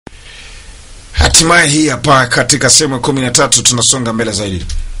Hatimaye hii hapa katika sehemu 13 tunasonga mbele zaidi.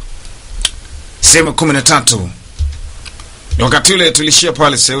 Sehemu 13. Ni wakati ule tulishia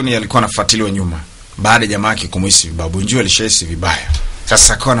pale Seuni alikuwa anafuatiliwa nyuma. Baada ya jamaa yake kumuhisi vibaya, Bunju alishahisi vibaya.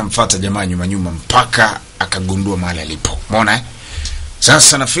 Sasa akawa anamfuata jamaa nyuma mpaka akagundua mahali alipo. Umeona eh?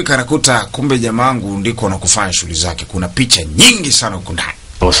 Sasa nafika nakuta kumbe jamaangu ndiko anakufanya shughuli zake. Kuna picha nyingi sana huko ndani.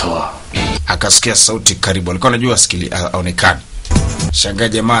 Sawa. Akasikia sauti karibu. Alikuwa anajua aonekane. Shangaa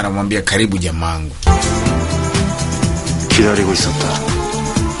jamaa anamwambia karibu jamaangu. 기다리고 있었다.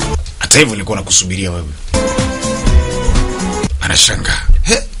 Hata hivyo nilikuwa nakusubiria wewe. Anashangaa.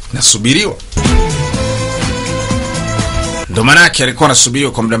 Nasubiriwa? Ndo maana yake alikuwa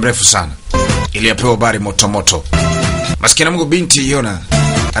anasubiriwa kwa muda mrefu sana. Ili apewe habari moto. Maskini Mungu binti Yona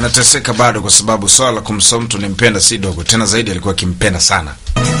anateseka bado kwa sababu swala la kumsoma mtu nimpenda si dogo. Tena zaidi alikuwa akimpenda sana.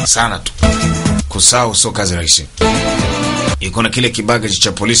 Sana tu. Kusahau sio kazi rahisi. Yuko na kile kibaga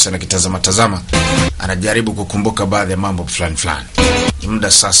cha polisi anakitazama. Anajaribu kukumbuka baadhi ya mambo fulani. Ni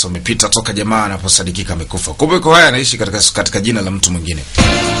muda sasa umepita toka jamaa anaposadikika amekufa. Kumbe kwa haya anaishi katika jina la mtu mwingine.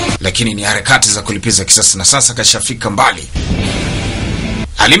 Lakini ni harakati za kulipiza kisasi na sasa kashafika mbali.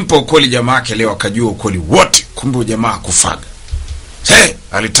 Alimpa ukweli jamaa yake leo akajua ukweli wote. Kumbe jamaa kufaga.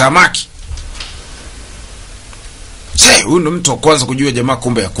 Alitamaki. Huyu ndo mtu wa kwanza kujua jamaa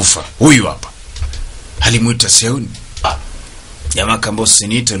kumbe ya kufa. Huyu hapa. Alimuita Seuni. Jamaa kambo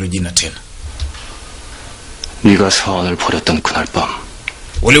siniita hilo jina tena. 네가 사원을 버렸던 그날 밤.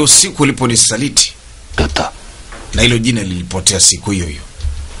 Ule usiku uliponisaliti. 였다. Na hilo jina lilipotea siku hiyo.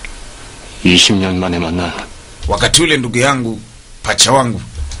 20년 만에 만난. Wakati ule ndugu yangu, pacha wangu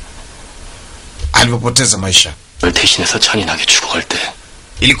alipopoteza maisha. 널 대신해서 잔인하게 죽어갈 때.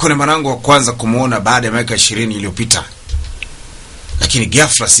 Ilikuwa ni mwanangu wa kwanza kumuona baada ya miaka 20 iliyopita. Lakini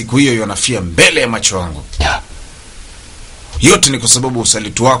ghafla siku hiyo anafia mbele ya macho yangu. 야. Yote ni kwa sababu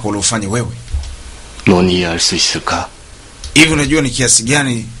usaliti wako uliofanya wewe. 넌 이해할 수 있을까? Hivi unajua ni kiasi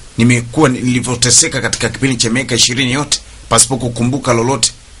gani nimekuwa nilivyoteseka katika kipindi cha miaka 20 yote pasipo kukumbuka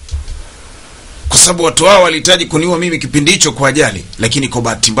lolote. Kwa sababu watu hao walihitaji kuniua mimi kipindi hicho kwa ajali, lakini kwa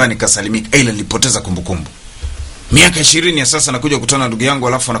bahati mbaya nikasalimika, ila nilipoteza kumbukumbu. Miaka 20 ya sasa nakuja kukutana na ndugu yangu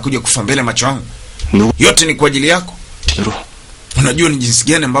alafu anakuja kufa mbele macho yangu. Yote ni kwa ajili yako. Unajua ni jinsi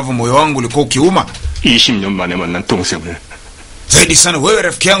gani ambavyo moyo wangu ulikuwa ukiuma? 20년 만에 만난 동생을. Zaidi sana wewe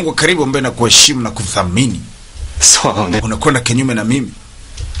rafiki yangu wa karibu ambaye nakuheshimu na kuthamini. Unakwenda kinyume na mimi.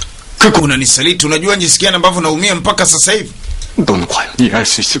 Unanisaliti. Unajua jinsi gani ambavyo naumia mpaka sasa hivi? 넌 과연 이해할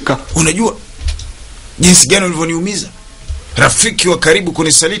수 있을까? Unajua jinsi gani ulivyoniumiza? Rafiki wa karibu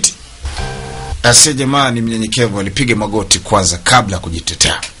kunisaliti. Ase jamaa ni mnyenyekevu, alipiga magoti kwanza kabla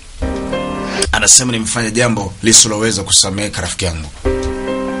kujitetea. Anasema nimefanya jambo lisiloweza kusameheka rafiki yangu.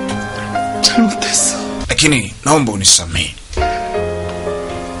 잘못했어. Lakini naomba unisamehe.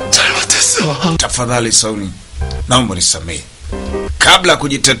 잘못했어. Tafadhali Sauni, naomba unisamehe. Kabla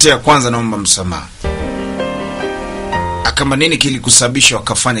kujitetea kwanza naomba msamaha. Akama nini kilikusababisha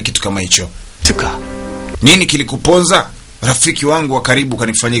wakafanya kitu kama hicho? Tuka. Nini kilikuponza? Rafiki wangu wa karibu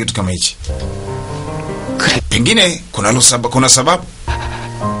kanifanyia kitu kama hichi. Pengine kuna sababu.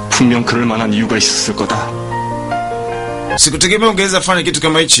 분명 그럴 만한 이유가 있었을 거다. Sikutegemea ungeweza fanya kitu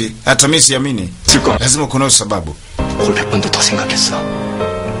kama hichi, hata mimi siamini. Lazima kuna sababu. 홀 100번도 더 생각했어.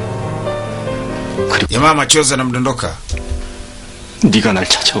 Jamaa machozi yanamdondoka. 네가 날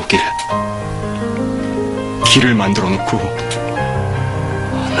찾아오기를. 길을 만들어 놓고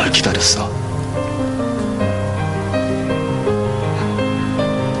널 기다렸어.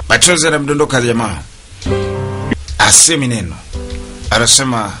 Machozi yanamdondoka jamaa. Asemi neno.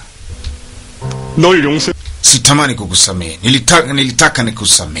 Anasema 널 용서. sitamani kukusamehe. Nilitaka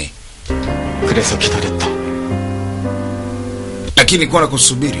nikusamehe. 그래서 기다렸다. Lakini nilikuwa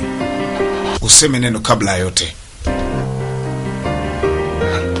nakusubiri useme neno kabla yote.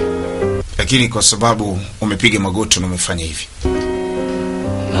 Lakini kwa sababu umepiga magoti na umefanya hivi.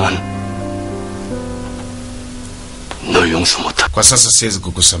 난 널 용서 못하. Kwa sasa siwezi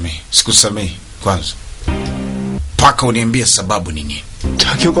kukusamehe. Sikusamehe kwanza. Paka uniambie sababu ni nini.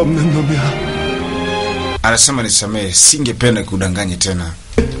 자격 없는 놈이야. Anasema nisamehe, singependa kudanganya tena.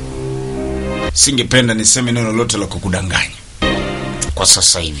 Singependa niseme neno lolote la kukudanganya. Kwa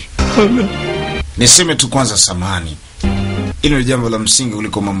sasa hivi. Niseme tu kwanza samahani. Hilo ni jambo la msingi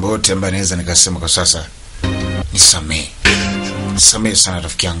kuliko mambo yote ambayo naweza nikasema kwa sasa. Nisamehe. Nisamehe sana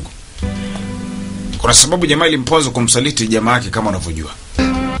rafiki yangu. Kuna sababu jamaa ilimponza kumsaliti jamaa yake kama unavyojua.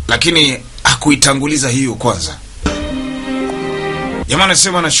 Lakini hakuitanguliza hiyo kwanza. Jamaa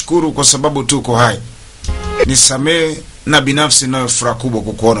anasema nashukuru kwa sababu tu uko hai. Nisamehe na binafsi nayo furaha kubwa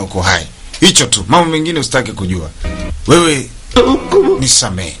kukuona uko hai. Hicho tu, mambo mengine usitaki kujua. Wewe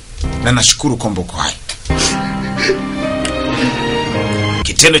nisamehe. na nashukuru kwamba uko hai.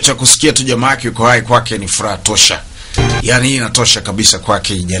 Kitendo cha kusikia tu jamaa yake yuko hai kwake ni furaha tosha. Yaani hii inatosha kabisa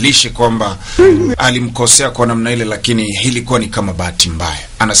kwake, ijalishi kwamba alimkosea kwa namna ile, lakini ilikuwa ni kama bahati mbaya.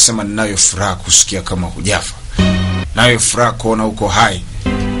 Anasema ninayo furaha kusikia kama hujafa. Nayo furaha kuona uko hai.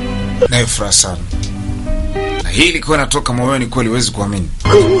 Nayo furaha sana. Na hii ilikuwa inatoka moyoni kweli, huwezi kuamini.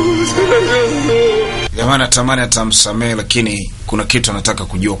 Jamaa anatamani atamsamehe, lakini kuna kitu anataka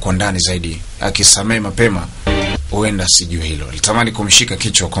kujua kwa ndani zaidi. Akisamehe mapema huenda sijui hilo. Alitamani kumshika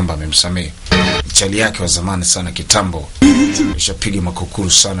kichwa kwamba amemsamehe. Chali yake wa zamani sana kitambo. Nishapiga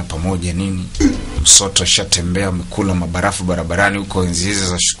makukuru sana pamoja nini. Msoto shatembea amekula mabarafu barabarani huko enzi hizo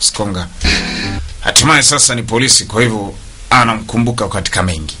za Skonga. Hatimaye sasa ni polisi, kwa hivyo anamkumbuka katika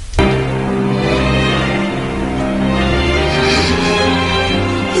mengi.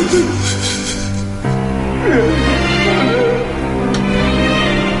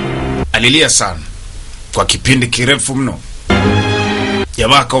 Alilia sana kwa kipindi kirefu mno.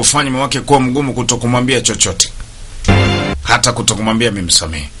 Jamaa akaufanya moyo wake kuwa mgumu kutokumwambia chochote, hata kutokumwambia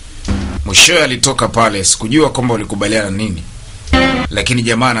amemsamehe. Mwishowe alitoka pale, sikujua kwamba walikubaliana nini, lakini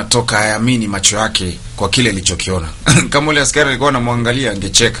jamaa anatoka haamini macho yake kwa kile alichokiona. Kama yule askari alikuwa anamwangalia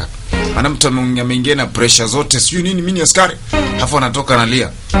angecheka. Maana mtu ameingia na pressure zote, sijui nini, mimi ni askari. Hapo anatoka analia.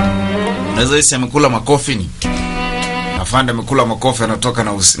 Unaweza hisi amekula makofi ni. Afande amekula makofi, anatoka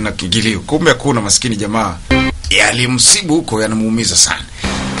na kigilio. Kumbe kuna maskini jamaa yalimsibu huko, yanamuumiza sana.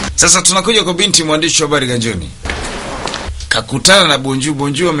 Sasa tunakuja kwa binti mwandishi wa habari Ganjoni. Kakutana na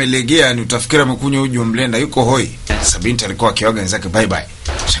Bonju amelegea, ni utafikira amekunywa uji wa mlenda, yuko hoi. Sasa binti alikuwa akiwaga wenzake bye bye.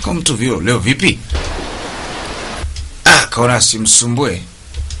 Shaka mtu vio leo vipi? Kaona simsumbue.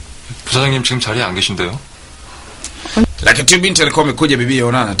 부사장님 지금 자리에 안 계신데요? Lakini binti alikuwa amekuja, bibi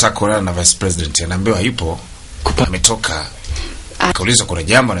yona anataka kuonana na vice president. Anaambiwa yupo. Ametoka. Akauliza kuna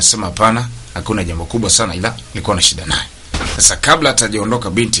jambo, anasema hapana, hakuna jambo kubwa sana, ila nilikuwa na shida naye. Sasa kabla hatajaondoka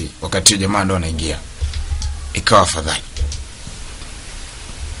binti, wakati jamaa ndo anaingia, ikawa afadhali.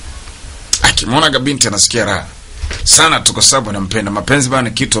 Akimwona binti anasikia raha sana tu kwa sababu anampenda. Mapenzi bana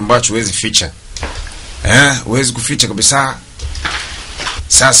kitu ambacho huwezi ficha. Huwezi kuficha kabisa.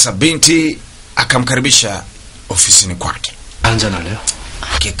 Sasa binti akamkaribisha ofisini kwake. Anjana leo.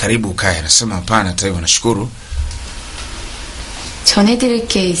 Karibu kae, anasema hapana, hata hivyo nashukuru. 전해드릴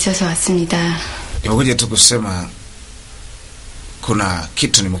게 있어서 왔습니다. Nimekuja tu kusema kuna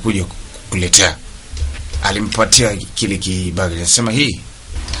kitu nimekuja kukuletea. Alimpatia kile kibagi, anasema hii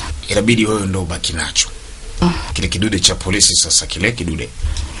inabidi wewe ndio ubaki nacho. Kile kidude cha polisi. Sasa kile kidude,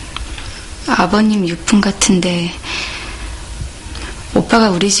 아버님 유품 같은데 오빠가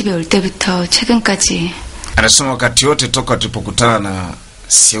우리 집에 올 때부터 최근까지, anasema wakati wote toka tulipokutana na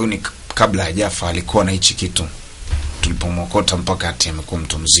Sioni kabla hajafa alikuwa na hichi kitu. Tulipomwokota mpaka hati amekuwa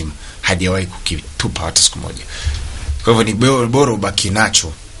mtu mzima, hajawahi kukitupa hata siku moja. Kwa hivyo ni bora ubaki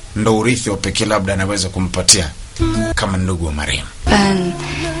nacho, ndo urithi wa pekee labda anaweza kumpatia kama ndugu wa marehemu.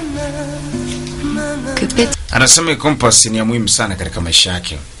 Anasema compass ni ya muhimu sana katika maisha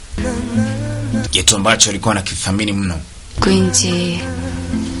yake, kitu ambacho alikuwa anakithamini mno. kuinji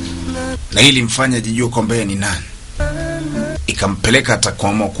Na hili mfanya jijua kwamba ni nani, ikampeleka hata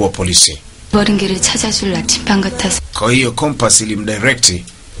kuamua kuwa polisi. 버린 길을 찾아줄 나침반 같아서. Kwa hiyo compass ilimdirect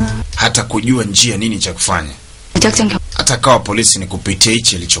hata kujua njia nini cha kufanya. Hata kawa polisi ni kupitia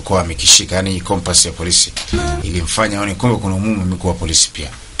hichi ilichokuwa amekishika, yani compass ya polisi ilimfanya aone kumbe kuna umuhimu amekuwa polisi pia.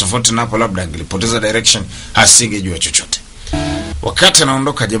 Tofauti na hapo labda angelipoteza direction, asingejua chochote. Wakati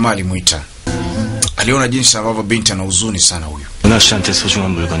anaondoka jamaa alimuita. Aliona jinsi ambavyo binti ana huzuni sana huyu. 은하 씨한테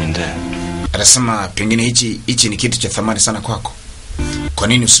소중한 물건인데. Anasema pengine hichi ni kitu cha thamani sana kwako. Kwa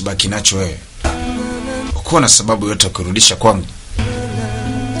nini usibaki nacho wewe? Uko na sababu yote kurudisha kwangu.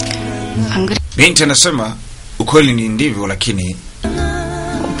 Binti anasema ukweli ni ndivyo, lakini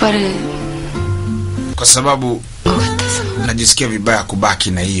kwa sababu najisikia vibaya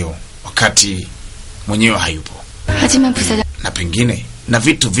kubaki na hiyo wakati mwenyewe hayupo. Na pengine na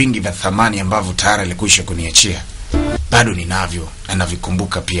vitu vingi vya thamani ambavyo tayari alikwisha kuniachia bado ninavyo na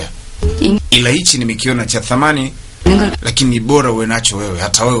navikumbuka pia. Ila hichi nimekiona cha thamani, lakini bora uwe nacho wewe,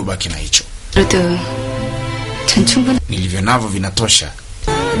 hata wewe ubaki na hicho. Nilivyo navyo vinatosha.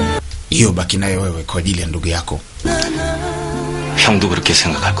 Hiyo baki nayo wewe kwa ajili ya ndugu yako. 형도 그렇게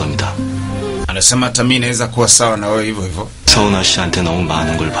생각할 겁니다. Anasema hata mimi naweza kuwa sawa na wewe hivyo hivyo. 서은아 씨한테 너무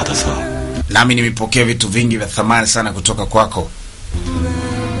많은 걸 받아서 nami nimepokea vitu vingi vya thamani sana kutoka kwako.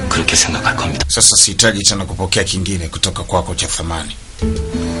 그렇게 생각할 겁니다. Sasa sihitaji tena kupokea kingine kutoka kwako cha thamani.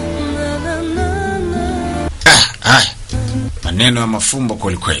 Maneno ya mafumbo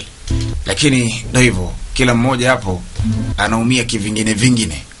kweli kweli. Lakini ndio hivyo, kila mmoja hapo anaumia kivingine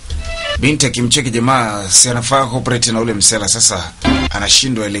vingine. Binti akimcheki jamaa, si anafaa cooperate na ule msela. Sasa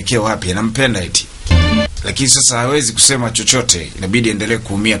anashindwa elekee wapi, anampenda eti. Lakini sasa hawezi kusema chochote, inabidi endelee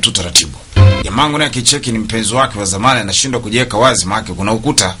kuumia tu taratibu. Jamangu naye akicheki ni mpenzi wake wa zamani, anashindwa kujiweka wazi, maana kuna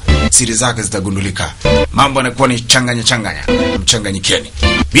ukuta, siri zake zitagundulika. Mambo yanakuwa ni changanya, mchanganyikeni.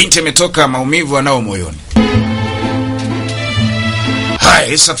 Binti ametoka maumivu anao moyoni.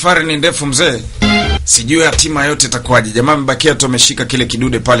 Hai, safari ni ndefu mzee. Sijui hatima yote itakuwaje. Jamaa mbakia tu ameshika kile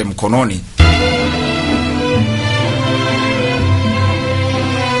kidude pale mkononi.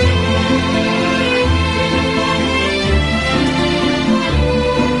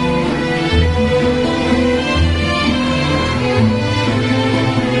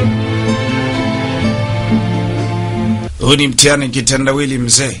 Huu ni mtihani kitendawili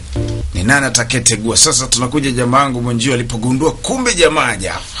mzee. Ni nani atakayetegua? Sasa tunakuja jamaa wangu mwenjio alipogundua kumbe jamaa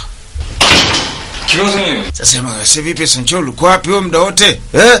hajafa. 김영사님. Sasa vipi Sancho, uko wapi wewe muda wote?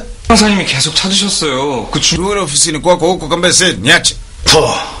 형사님이 계속 찾으셨어요. Wewe ofisini kwako huko kambe sasa niache.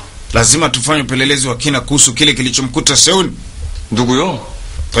 Lazima tufanye upelelezi wa kina kuhusu kile kilichomkuta Seun. 누구요?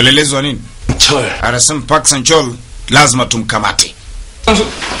 Upelelezi wa nini? 철. Anasema Park Sancho lazima tumkamate.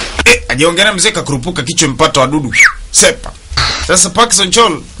 Ajiongea mzee kakurupuka kichwa mpata wadudu. Sepa. Sasa Park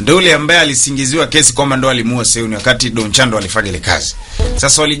Sancho ndio yule ambaye alisingiziwa kesi kwamba ndo alimuua Seun wakati Don Chando alifanya ile kazi.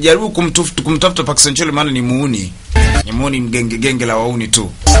 Sasa walijaribu kumtafuta Park Sancho, maana ni muuni. Ni muuni mgenge la wauni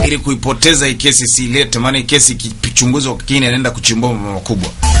tu. Ili kuipoteza hii kesi silete, maana hii kesi kichunguzwa kwa kina inaenda kuchimbua mambo makubwa.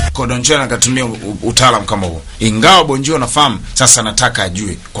 Kwa Don Chando akatumia utaalamu kama huo. Ingawa Bonjio anafahamu, sasa nataka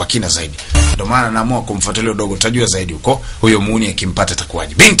ajue kwa kina zaidi. Ndio maana naamua kumfuatilia dogo, tajua zaidi huko huyo muuni akimpata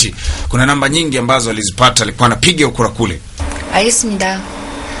atakuwaje. Binti, kuna namba nyingi ambazo alizipata, alikuwa anapiga ukura kule. 알겠습니다.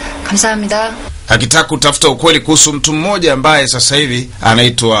 감사합니다. Akitaka kutafuta ukweli kuhusu mtu mmoja ambaye sasa hivi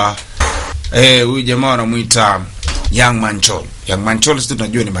anaitwa huyu jamaa wanamuita Young Manchol. Young Manchol sisi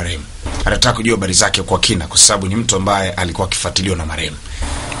tunajua ni marehemu. Anataka kujua habari zake kwa kina kwa sababu ni mtu ambaye alikuwa akifuatiliwa na marehemu.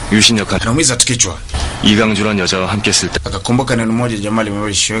 유신역한 Anaumiza tukichwa. 이강주란 여자와 함께 쓸 때 Akakumbuka neno moja jamaa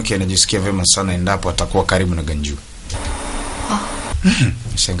limewasha yake, anajisikia vema sana endapo atakuwa karibu na Ganju.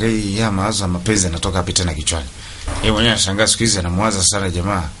 Shangai ya mawazo mapenzi yanatoka hapo tena kichwani. Yeye mwenyewe anashangaa siku hizi anamwaza sana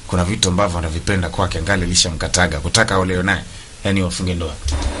jamaa. Kuna vitu ambavyo anavipenda kwake angali alishamkataga kutaka ole naye. Yaani wafunge ndoa.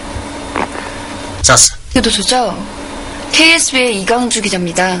 Sasa 그도 좋죠? KSB의 이강주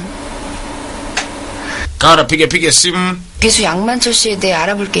기자입니다. Kawa piga simu. 배수 양만철 씨에 대해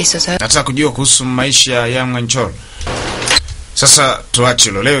알아볼 게 있어서요. Nataka kujua kuhusu maisha ya Young Manchol. Sasa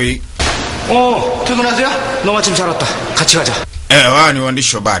tuache leo hii. 퇴근하세요? 너 마침 잘 왔다. 같이 가자. Wao ni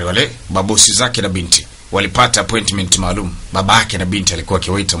waandishi wa habari wale, babosi zake na binti. Walipata appointment maalum. Baba yake na binti alikuwa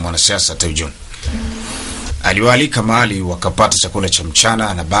akiwaita mwanasiasa Teujon. Aliwaalika mahali wakapata chakula cha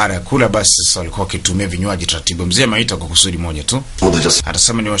mchana, na baada ya kula basi sasa walikuwa wakitumia vinywaji taratibu. Mzee maita kwa kusudi moja tu.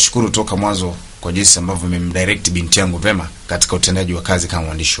 Atasema niwashukuru toka mwanzo kwa jinsi ambavyo mmemdirect binti yangu vema katika utendaji wa kazi kama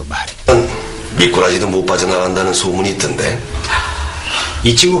mwandishi wa habari. 미꾸라지도 못 빠져나간다는 소문이 있던데.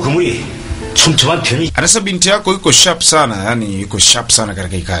 이 친구 그물이 촘촘한 편이. Anasema binti yako yuko sharp sana, yani yuko sharp sana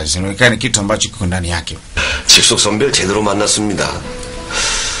katika hii kazi. Inaonekana kitu ambacho kiko ndani yake. 직속 선배를 제대로 만났습니다.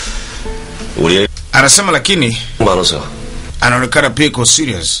 우리 Anasema lakini 많아서 anaonekana pia iko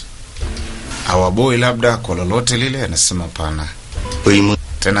serious. Hawaboi labda kwa lolote lile. Anasema pana. 의문.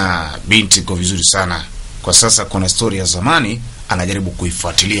 Tena binti iko vizuri sana. Kwa sasa kuna story ya zamani anajaribu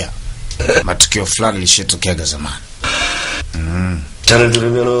kuifuatilia. Matukio fulani lishetokea zamani. 자를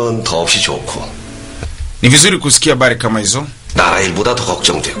들으면은 더없이 좋고. Ni vizuri kusikia habari kama hizo. 나라 일보다 더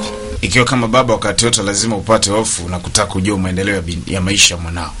걱정되고. Ikiwa kama baba wakati wote lazima upate hofu na kutaka kujua maendeleo ya maisha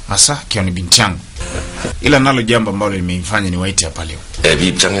mwanao. Hasa kiwa ni binti yangu. Ila nalo jambo ambalo limenifanya niwaite hapa leo.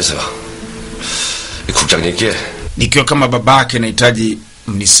 애비 입장에서 국장님께 Nikiwa kama babake nahitaji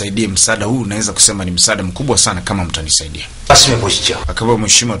mnisaidie msaada huu, naweza kusema ni msaada mkubwa sana kama mtanisaidia. 말씀해 보시죠. Akaba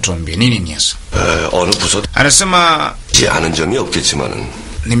mheshimiwa tuambie nini ni hasa? 어느 부서 Anasema 아는 점이 없겠지만은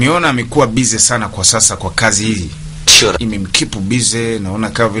nimeona amekuwa busy sana kwa sasa kwa kazi hii. 치열한 Imemkipu busy, naona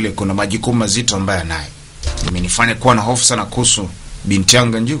kama vile kuna majukumu mazito ambayo anayo. Imenifanya kuwa na hofu sana kuhusu binti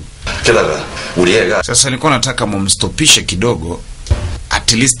yangu Ganju. 게다가 우리 애가 Sasa nilikuwa nataka mumstopishe kidogo,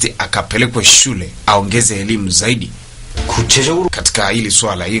 at least akapelekwe shule, aongeze elimu zaidi 구체적으로 katika hili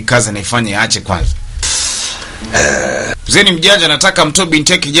swala. Hii kazi anaifanya aache kwanza. Mzee ni mjanja, nataka mtoe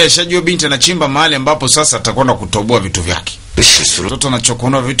binti yake kijana. Shajua binti anachimba mahali ambapo sasa atakwenda kutoboa vitu vyake. 실수로 Mtoto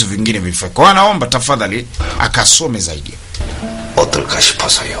anachokonoa vitu vingine vifai. Kwa anaomba tafadhali akasome zaidi. 어떨까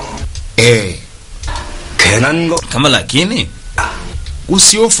싶어서요. 괜한 거 Kama lakini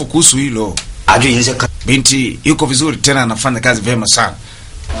usihofu kuhusu hilo. 아주 인색한 Binti yuko vizuri, tena anafanya kazi vyema sana.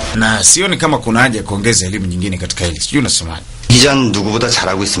 Na sioni kama kuna haja ya kuongeza elimu nyingine katika hili. Sijui unasemaje? 이전 누구보다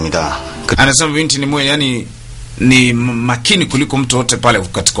잘하고 있습니다. Anasema binti ni mwe, yani ni makini kuliko mtu wote pale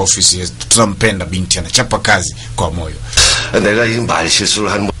katika ofisi yetu. Tunampenda binti, anachapa kazi kwa moyo. 내가 이 말 실수를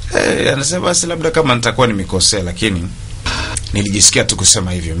한 Anasema basi labda kama nitakuwa nimekosea, lakini nilijisikia tu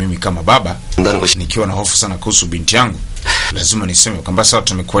kusema hivyo. Mimi kama baba nikiwa na hofu sana kuhusu binti yangu, lazima niseme kwamba sawa,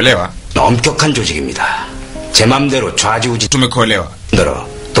 tumekuelewa. 엄격한 조직입니다. 제 맘대로 좌지우지 Tumekuelewa. 들어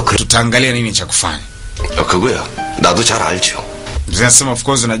또 그. Tutaangalia nini cha kufanya. 그거야. 나도 잘 알죠. Zinasema of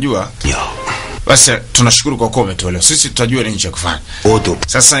course najua. Basi tunashukuru kwa kuwa umetuelewa. Sisi tutajua nini cha kufanya. 모두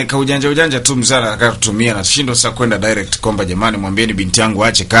Sasa ikaujanja tu mzara akatutumia na tushindo sasa kwenda direct kwamba jamani, mwambieni binti yangu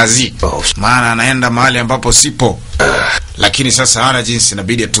aache kazi. Maana anaenda mahali ambapo sipo. Lakini sasa hana jinsi,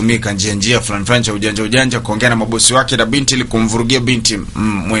 inabidi atumie njia fulani cha ujanja kuongea na mabosi wake na binti ili kumvurugia binti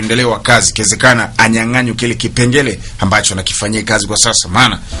muendeleo wa kazi. Kezekana anyang'anyu kile kipengele ambacho anakifanyia kazi kwa sasa,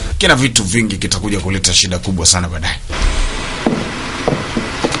 maana kina vitu vingi kitakuja kuleta shida kubwa sana baadaye.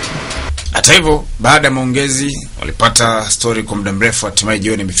 Hata hivyo, baada ya maongezi walipata story kwa muda mrefu, hatimaye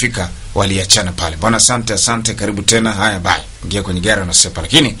jioni imefika, waliachana pale. Bwana asante, karibu tena. Haya bye. Ingia kwenye gari na sepa.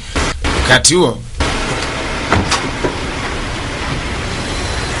 Lakini wakati huo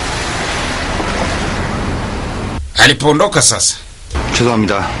alipoondoka sasa,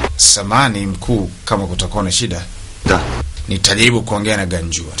 죄송합니다. samani mkuu, kama kutakuwa na shida 나 nitajaribu kuongea na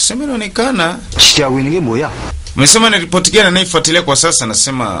Ganjua. Nasema inaonekana 지지하고 있는 게 뭐야? umesema ni ripoti gani anaifuatilia kwa sasa?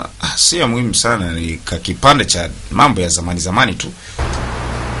 Nasema si ya muhimu sana, ni kipande cha mambo ya zamani tu.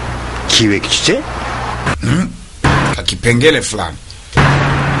 기획 취재? Kipengele fulani.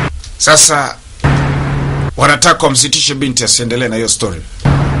 Sasa wanataka wamsitishe binti asiendelee na hiyo story.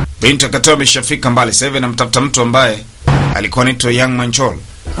 Binti akatoa ameshafika mbali. Sasa hivi anamtafuta mtu ambaye alikuwa anaitwa Young Manchol.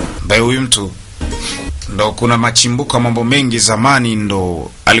 Ambaye huyu mtu ndo kuna machimbuko mambo mengi zamani,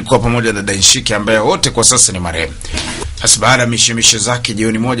 ndo alikuwa pamoja na Dainshiki ambaye wote kwa sasa ni marehemu. Sasa baada ya mishemishe zake,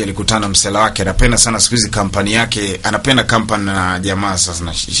 jioni moja alikutana msela wake. Anapenda sana siku hizi kampani yake, anapenda kampani na jamaa sasa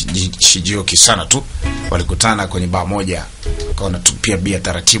na Shijioki sana tu. Walikutana kwenye baa moja, akaona tupia bia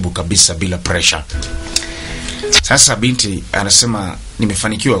taratibu kabisa bila pressure. Sasa binti anasema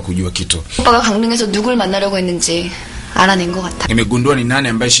nimefanikiwa kujua kitu. 오빠가 강릉에서 누굴 만나려고 했는지 알아낸 것 같아. Nimegundua ni nani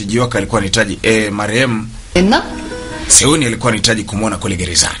ambaye Shijioka alikuwa anahitaji marehemu 됐나? Seuni alikuwa anahitaji kumuona kule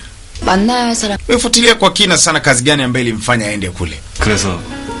gerezani. 만나야 할 사람. Umefuatilia kwa kina sana kazi gani ambayo ilimfanya aende kule. 그래서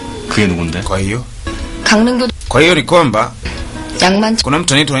그게 누군데? Kwa hiyo ni kwamba 양만 kuna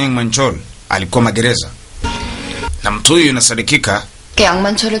mtu anaitwa Young Manchol alikuwa magereza. Na mtu huyu inasadikika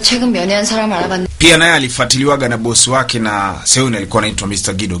양만초를 최근 면회한 사람을 알아봤는데 pia naye alifuatiliwaga na bosi wake, na Seuni alikuwa anaitwa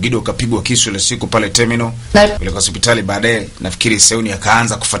Mr. Gido kapigwa kisu ile siku pale terminal ile hospitali. Baadaye nafikiri Seuni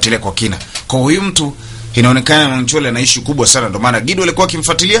akaanza kufuatilia kwa kina. Kwa huyu mtu inaonekana Manchol ana issue kubwa sana, ndio maana Gido alikuwa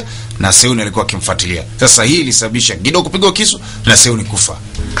akimfuatilia na Seuni alikuwa akimfuatilia. Sasa hii ilisababisha Gido kupigwa kisu na Seuni kufa.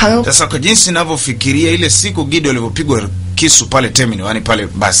 Sasa kwa jinsi ninavyofikiria ile siku Gido alipopigwa kisu pale terminal, yani pale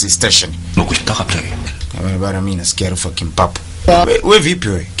bus station. 먹고 싶다 갑자기. Bara mimi nasikia harufu ya kimpapu. We vipi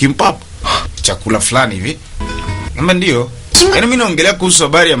we? Kimpapu? Chakula fulani hivi. Kama ndio. Yaani mimi naongelea kuhusu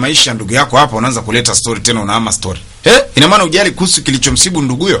habari ya maisha ndugu yako hapa, unaanza kuleta story tena, unaama story. Ina maana hujali kuhusu kilichomsibu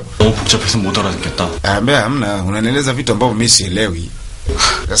ndugu huyo? 너무 복잡해서 못 알아듣겠다. Hamna, unanieleza vitu ambavyo mimi sielewi.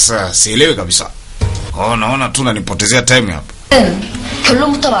 Sasa sielewi kabisa. Naona tu unanipotezea time hapa.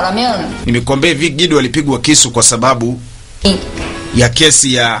 결론부터 말하면 Nimekuambia hivi, Gido alipigwa kisu kwa sababu ya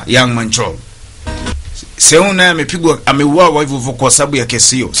kesi ya Young Manchol. Seuni naye ameuawa hivyo kwa sababu ya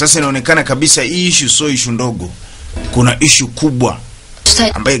kesi hiyo. Sasa inaonekana kabisa hii issue sio issue ndogo. Kuna issue kubwa.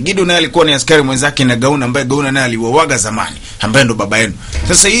 Ambaye Gido naye alikuwa ni askari mwenzake na Gauna, ambaye Gauna naye aliuawaga zamani, ambaye ndo baba yenu.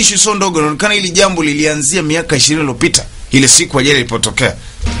 Sasa hii issue sio ndogo. Inaonekana hili jambo lilianzia miaka 20 iliyopita. Ile siku ajali ilipotokea.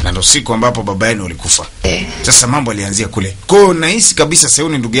 Na ndo siku ambapo baba yenu alikufa. Sasa mambo alianzia kule. Kwa hiyo nahisi kabisa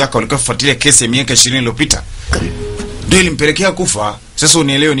Seuni ndugu yako alikuwa kufuatilia kesi ya miaka 20 iliyopita. Ndio ilimpelekea kufa. Sasa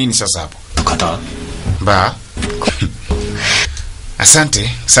unielewe nini sasa hapo? 가다. Ba.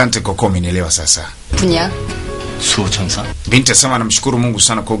 Asante kwa kumenielewa sasa. 분이야. 수호천사. Binti asema anamshukuru Mungu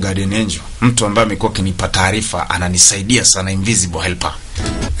sana kwa Guardian Angel. Mtu ambaye amekuwa akinipa taarifa, ananisaidia sana, invisible helper.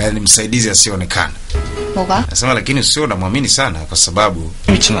 Ni msaidizi asionekana. 뭐가? Nasema lakini usio namwamini sana kwa sababu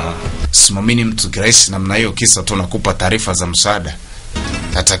미치나. simamini mtu kirahisi namna hiyo, kisa tu nakupa taarifa za msaada.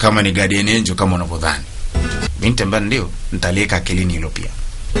 Hata kama ni Guardian Angel kama unavyodhani. Binti ambaye ndio nitalieka akilini hilo pia.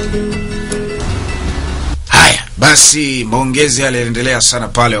 Haya, basi maongezi yale yanaendelea sana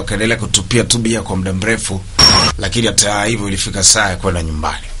pale, wakaendelea kutupia tubia kwa muda mrefu, lakini hata hivyo ilifika saa ya kwenda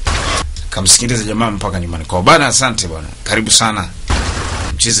nyumbani. Kamsikiliza jamaa mpaka nyumbani. Kwa bana, asante bwana. Karibu sana.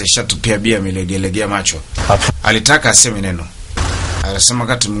 Mchize shatupia bia milegelegea macho. Alitaka aseme neno. Anasema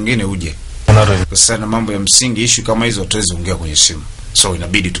wakati mwingine uje. Sasa na mambo ya msingi issue kama hizo hatuwezi ongea kwenye simu. So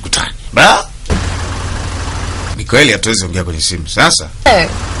inabidi tukutane. Ba? Ni kweli hatuwezi ongea kwenye simu. Sasa? 네,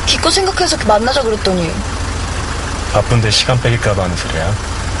 기껏 생각해서 만나자 그랬더니. 바쁜데 시간 뺏길까 봐 하는 소리야.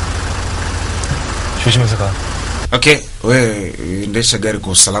 조심해서 가. Okay, wewe endesha gari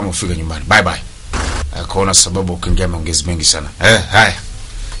kwa usalama ufike nyumbani. Bye bye. Akaona sababu ukiingia maongezi mengi sana. Haya.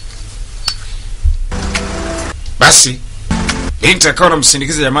 Basi binti akawa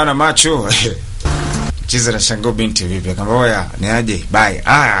anamsindikiza jamaa na macho. Chiza na shango binti vipi? Akamwambia oya, ni aje? Bye.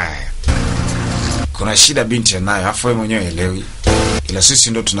 Kuna shida binti anayo, afu wewe mwenyewe elewi. Ila sisi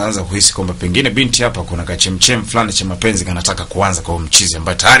ndo tunaanza kuhisi kwamba pengine binti hapa kuna kachemchem fulani cha mapenzi kanataka kuanza kwa mchizi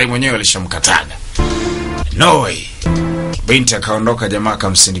ambaye tayari mwenyewe alishamkataga. No way. Binti akaondoka, jamaa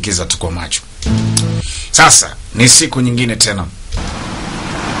akamsindikiza tu kwa macho. Sasa ni siku nyingine tena.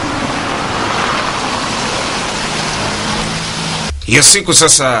 Hiyo siku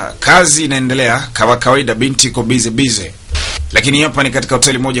sasa kazi inaendelea kama kawaida, binti iko busy. Lakini hapa ni katika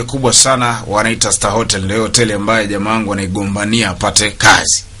hoteli moja kubwa sana wanaita Star Hotel, ndio hoteli ambayo jamaa wangu anaigombania apate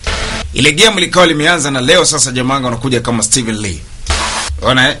kazi. Ile game likawa limeanza na leo sasa jamaa wangu anakuja kama Steven Lee.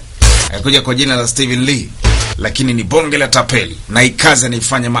 Unaona anakuja kwa jina la Steven Lee, lakini ni bonge la tapeli. Na ikazi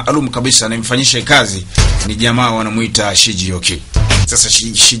anaifanya maalum kabisa, anamfanyisha kazi ni jamaa wanamuita Shijioki. Sasa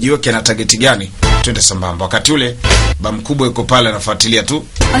Shijioki ana target gani? Twende sambamba. Wakati ule ba mkubwa yuko pale anafuatilia tu.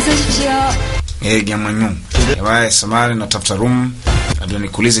 Asante. Gamanyu. Ewa samari natafuta room. Ndio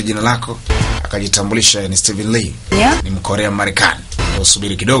nikuulize jina lako. Akajitambulisha ni Steven Lee. Yeah? Ni Mkorea Marekani.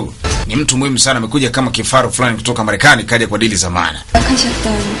 Usubiri kidogo. Ni mtu muhimu sana, amekuja kama kifaru fulani kutoka Marekani kaja kwa dili za maana.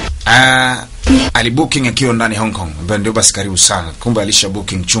 Alibooking akiwa ndani Hong Kong. Ndio basi karibu sana. Kumbe alisha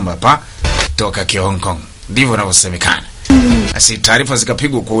booking chumba hapa toka kwa Hong Kong. Ndivyo inavyosemekana. Asi taarifa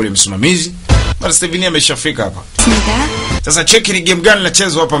zikapigwa kwa ule msimamizi. Basi Steven ameshafika hapa. Sasa cheki ni game gani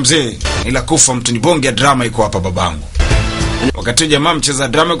linachezwa hapa mzee? Ila kufa mtu, ni bonge ya drama iko hapa babangu. Wakati jamaa mcheza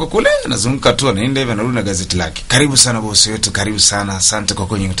drama yuko kule, anazunguka tu anaenda hivi anarudi na gazeti lake. Karibu sana bosi wetu, karibu sana. Asante kwa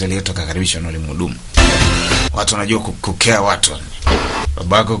kwenye hoteli yetu, akakaribishwa na yule mhudumu. Watu wanajua kukea watu.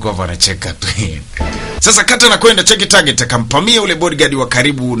 Babako kwa hapa anacheka tu. Sasa kata na kwenda cheki target, akampamia ule bodyguard wa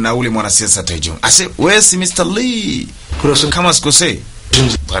karibu na ule mwanasiasa Taejon. Ase, "Wewe si Mr. Lee?" Kama sikosei.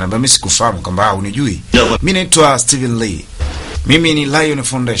 Bwana mimi sikufahamu kwamba unijui. Mimi naitwa Steven Lee. Mimi ni Lion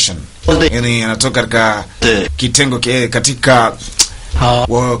Foundation. Yaani anatoka katika kitengo katika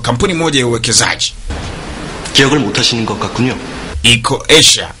kampuni moja ya uwekezaji. 기억을 못 하시는 것 같군요. Iko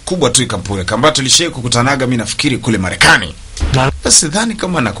Asia, kubwa tu kampuni. Kamba tulishie kukutanaga mimi nafikiri kule Marekani. Basi dhani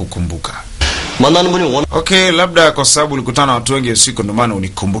kama nakukumbuka. Okay, labda kwa sababu ulikutana na watu wengi usiku ndio maana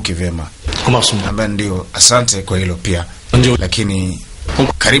unikumbuke vyema. 고맙습니다. Ndio, asante kwa hilo pia. Lakini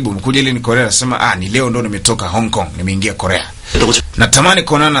karibu mkuja ile ni Korea, nasema ni leo ndo nimetoka Hong Kong, nimeingia Korea. Natamani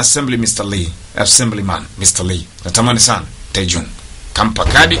kuonana na Assemblyman Mr. Lee. Natamani sana. Taejon kampa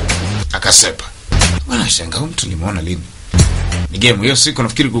kadi akasepa. Bwana shanga mtu limeona lini? Ni game hiyo siku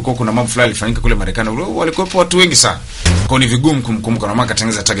nafikiri kulikuwa kuna mambo fulani yalifanyika kule Marekani. Walikuwa watu wengi sana. Kwa ni vigumu kumkumbuka na maka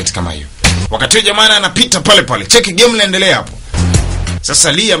tengeneza target kama hiyo. Wakati jamaa anapita pale. Cheki game inaendelea hapo.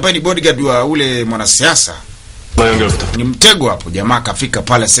 Sasa Lee ambaye ni bodyguard wa ule mwanasiasa ni mtego hapo. Jamaa kafika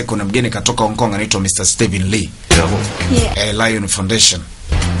pale seko na mgeni katoka Hong Kong anaitwa Mr. Steven Lee. Lion Foundation.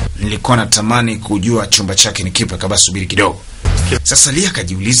 Nilikuwa natamani kujua chumba chake ni kipi, kabla subiri kidogo. Sasa Lee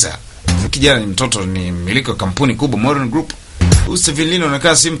akajiuliza, kijana ni mtoto, ni mmiliki wa kampuni kubwa Modern Group. Steven Lee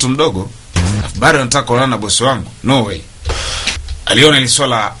anaonekana si mtu mdogo. Bado anataka kuonana na bosi wangu. No way. Aliona ile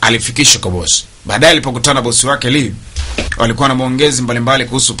swala alifikisha kwa bosi. Baadaye alipokutana na bosi wake Lee, walikuwa na maongezi mbalimbali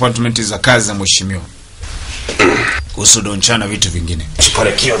kuhusu appointment za kazi za mheshimiwa. Kuhusu donchana vitu vingine.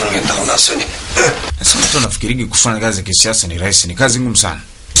 pale kiodongendago nasoni. Sasa mtu anafikirigi kufanya kazi ya kisiasa ni rahisi, ni kazi ngumu sana.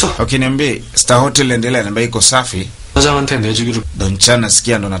 Okay, niambie Star Hotel endelea, niambie iko safi. 사장한테 내주기로. Donchana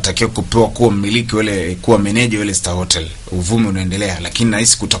sikia ndo natakiwa kupewa kuwa mmiliki wale, kuwa meneja wale Star Hotel. Uvumi unaendelea, lakini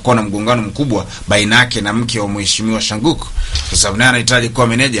nahisi kutakuwa na mgongano mkubwa baina yake na mke wa mheshimiwa Shanguku. Kwa sababu naye anahitaji kuwa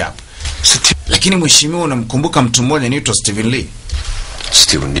meneja hapa. Lakini mheshimiwa unamkumbuka mtu mmoja anaitwa Steven Lee.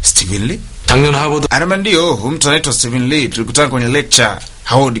 Steven Lee? 작년 하버드. Ndio, mtu anaitwa Steven Lee. Tulikutana kwenye lecture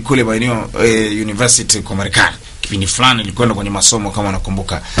Howard kule maeneo university kwa Marekani. Kipindi fulani nilikwenda kwenye masomo kama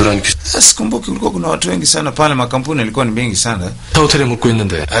nakumbuka. Sikumbuki, kulikuwa kuna watu wengi sana pale, makampuni yalikuwa ni mengi sana. 호텔에 묵고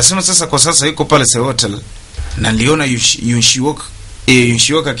있는데. Anasema sasa kwa sasa yuko pale Star Hotel na niliona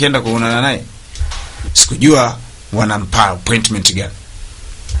Yunshiwoka akienda kuonana naye. Sikujua wanampa appointment gani.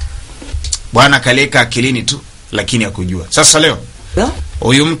 Bwana kaleka akilini tu lakini hakujua. Sasa leo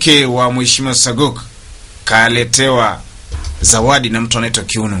huyu mke wa mheshimiwa Sagok kaletewa zawadi na mtu anaitwa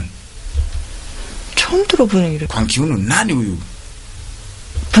Kiunu. 처음 들어보는 이름. Kwa Kiunu nani huyu?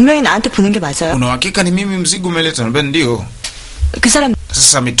 분명히 나한테 보낸 게 맞아요. Una hakika ni mimi mzigo umeleta? Anambia ndio. 그 사람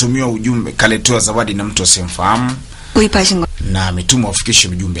Sasa ametumiwa ujumbe, kaletewa zawadi na mtu asiyemfahamu 구입하신 거. na ametuma afikishe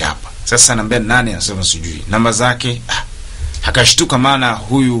ujumbe hapa. Sasa anambia nani, anasema sijui. Namba zake akashtuka, maana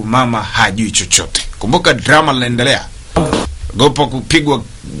huyu mama hajui chochote. Kumbuka drama linaendelea. Gopa kupigwa,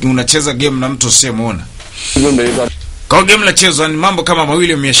 unacheza game na mtu usiyemuona. Kwa game la chezo ni mambo kama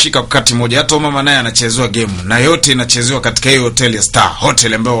mawili yameshika wakati mmoja. Hata mama naye anachezewa game na yote inachezewa katika hiyo hotel ya Star,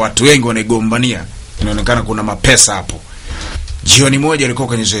 hotel ambayo watu wengi wanaigombania. Inaonekana kuna mapesa hapo. Jioni moja alikuwa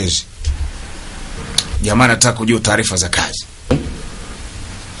kwenye zoezi. Jamaa anataka kujua taarifa za kazi.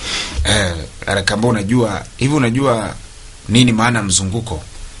 Arakamba unajua nini maana mzunguko?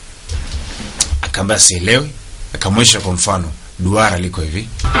 Akamba sielewi. Akamwonyesha kwa mfano duara liko hivi.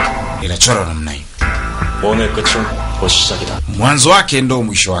 Inachora namna hii. Mwanzo wake ndo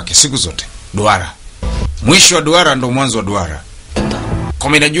mwisho wake siku zote. Duara. Mwisho wa duara ndo mwanzo wa duara.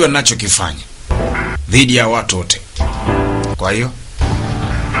 Kama inajua ninachokifanya dhidi ya watu wote. Kwa hiyo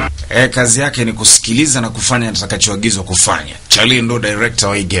kazi yake ni kusikiliza na kufanya atakachoagizwa kufanya. Charlie ndo director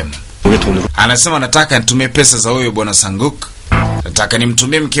wa hii game. Anasema nataka nitumie pesa za wewe bwana Sanguk. Nataka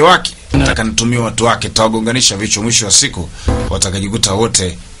nimtumie mke wake. Nataka nitumie watu wake. Tawagonganisha vichwa, mwisho wa siku watakajikuta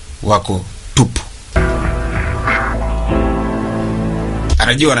wote wako tupu.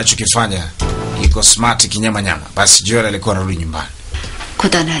 Anajua anachokifanya. Iko smart kinyama nyama. Basi Joel alikuwa anarudi nyumbani.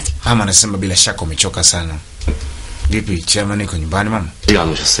 고단하지. Mama anasema bila shaka umechoka sana. Vipi, chama niko nyumbani mama? 네가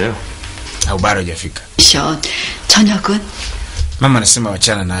안 오셨어요? Au bado hajafika? 저녁은? Mama anasema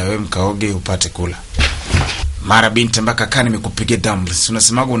wachana na wewe, mkaoge upate kula. Mara binti mpaka kani nimekupigia dumplings.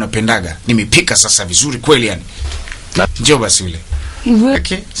 Unasemaga unapendaga. Nimepika sasa vizuri kweli yani. Njoo basi ule.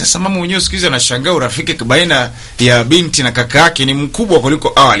 Okay. Sasa mama mwenyewe siku hizi anashangaa urafiki baina ya binti na kaka yake ni mkubwa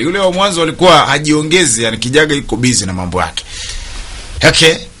kuliko awali. Yule wa mwanzo alikuwa hajiongezi, yani kijaga yuko busy na mambo yake.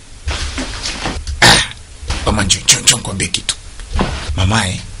 Okay. Mama njoo kwambie kitu.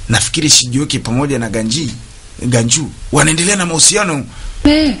 Mamae, nafikiri Shijuki pamoja na Ganju wanaendelea na mahusiano.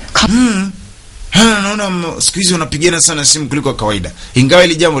 Naona siku hizi wanapigana sana simu kuliko kawaida. Ingawa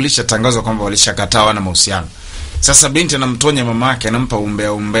ile jambo lishatangazwa kwamba walishakataa wana mahusiano. Sasa binti anamtonya mama yake, anampa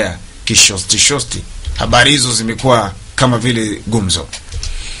umbea kishosti. Habari hizo zimekuwa kama vile gumzo.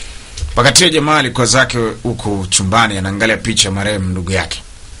 Wakati jamaa alikuwa zake huko chumbani anaangalia picha ya marehemu ndugu yake.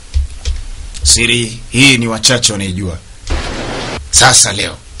 Siri hii ni wachache wanaijua. Sasa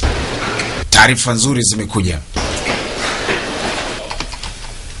leo taarifa nzuri zimekuja.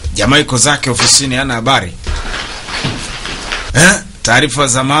 Jamaa yuko zake ofisini ana habari. Taarifa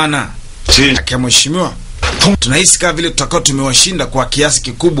za maana. Akimheshimiwa, tunahisi kama vile tutakao tumewashinda kwa kiasi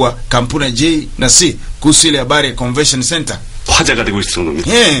kikubwa kampuni J na C kuhusu ile habari ya convention center. 화제가 되고 있을 정도입니다.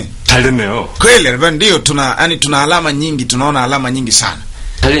 잘 됐네요. Kweli ndio tuna alama nyingi, tunaona alama nyingi sana.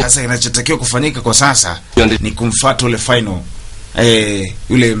 Sasa kinachotakiwa kufanyika kwa sasa ni kumfuata ule final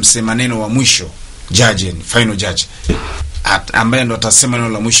yule msemaneno wa mwisho, final judge ambaye ndo atasema neno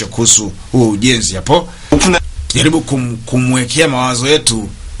la mwisho kuhusu huo ujenzi hapo. Tujaribu kumwekea mawazo yetu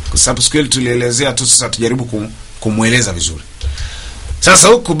kwa sababu siku ile tulielezea tu, sasa tujaribu kumueleza vizuri. Sasa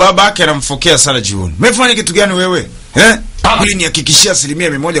huku baba yake anamfokea sana jioni. Umefanya kitu gani wewe? Ili nihakikishia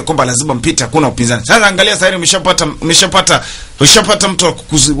 100% kwamba lazima mpite, hakuna upinzani. Sasa angalia sasa umeshapata mtu wa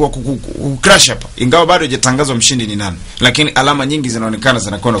kucrash hapa. Ingawa bado hajatangazwa mshindi ni nani, lakini alama nyingi zinaonekana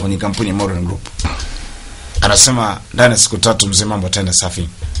zinakwenda kwenye kampuni ya Modern Group. Anasema ndani siku 3 mzee mambo ataenda safi.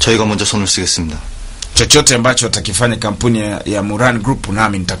 저희가 먼저 손을 쓰겠습니다. Chochote ambacho atakifanya kampuni ya Moran Group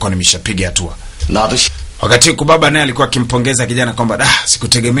nami nitakuwa nimeshapiga hatua. Wakati huko baba naye alikuwa akimpongeza kijana kwamba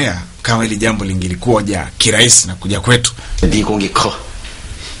sikutegemea kama hili jambo lingilikuwa kirahisi na kuja kwetu.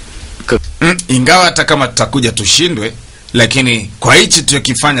 Ingawa hata kama tutakuja tushindwe, lakini kwa hichi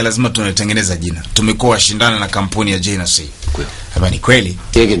tuliyokifanya lazima tunatengeneza jina. Tumekuwa washindana na kampuni ya J&C. Hapa ni kweli.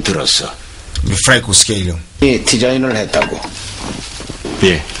 얘긴 들었어. Nimefurahi kusikia hilo. 디자인을 했다고.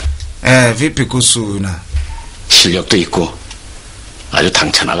 Vipi kuhusu na 실력도 있고 아주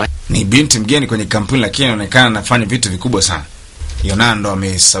당찬하가. Ni binti mgeni kwenye kampuni lakini inaonekana anafanya vitu vikubwa sana. Yona ndo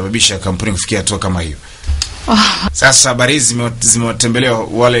amesababisha kampuni kufikia hatua kama hiyo. Sasa habari zimewatembelea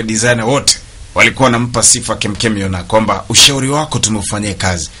wale designer wote. Walikuwa wanampa sifa kemkem Yona kwamba ushauri wako tumeufanyia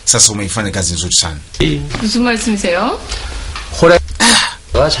kazi. Sasa umeifanya kazi nzuri sana. 무슨 말씀이세요?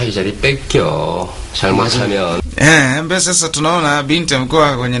 가 자기 자리 뺏겨. 잘못하면. Mbona sasa tunaona binti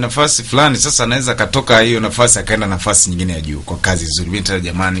amekuwa kwenye nafasi fulani, sasa anaweza katoka hiyo nafasi akaenda nafasi nyingine ya juu kwa kazi nzuri. Binti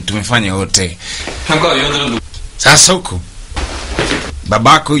jamani, tumefanya wote. Sasa huko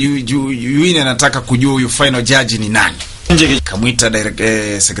babako Yuini anataka kujua huyu final judge ni nani. Kamuita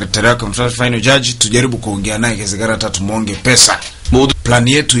secretary wake mtaka final judge, tujaribu kuongea naye kizigara tatu muonge pesa.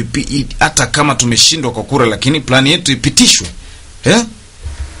 plani yetu hata kama tumeshindwa kwa kura, lakini plani yetu ipitishwe.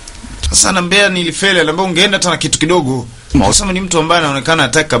 Sasa naambia nilifeli, naambia ungeenda hata na kitu kidogo. Sasa ni mtu ambaye anaonekana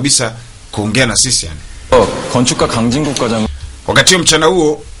hataki kabisa kuongea na sisi yani. 건축가 강진국 과장. Wakati mchana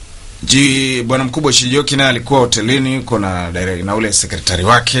huo bwana mkubwa Shijoki naye alikuwa hotelini, yuko na ule sekretari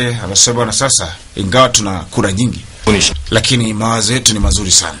wake. Anasema bwana, sasa ingawa tuna kura nyingi, lakini mawazo yetu ni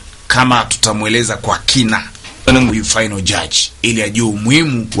mazuri sana kama tutamueleza kwa kina huyu final judge, ili ajue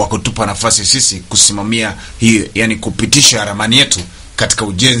umuhimu wa kutupa nafasi sisi kusimamia hiyo, yani kupitisha ramani yetu katika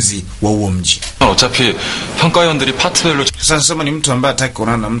ujenzi wa huo mji. 어차피 평가위원들이 파트별로. Sasa nasema ni mtu ambaye hataki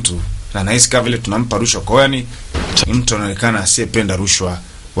kuonana na mtu, na nahisi kama vile tunampa rushwa. Kwa yani ni mtu anaonekana asiyependa rushwa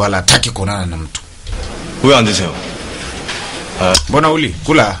wala hataki kuonana na mtu. 왜 안 드세요? Mbona uli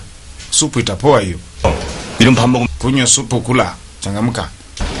kula supu, itapoa hiyo. 이런 밥 먹으면. Kunywa supu, kula, changamka.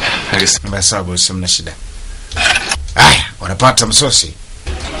 알겠습니다. Basi bosi, mna shida. Aya, wanapata msosi.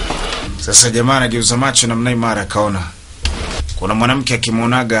 Sasa jamaa anageuza macho namna imara, kaona kuna mwanamke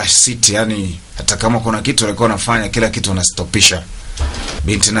akimuonaga siti, yani hata kama kuna kitu alikuwa anafanya, kila kitu anastopisha.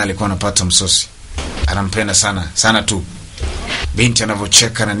 Binti naye alikuwa anapata msosi. Anampenda sana, sana tu. Binti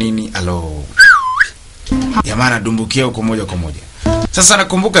anavyocheka na nini, alo. Jamaa anadumbukia huko moja kwa moja. Sasa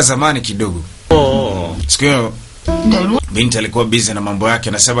nakumbuka zamani kidogo. Siku hiyo binti alikuwa busy na mambo yake,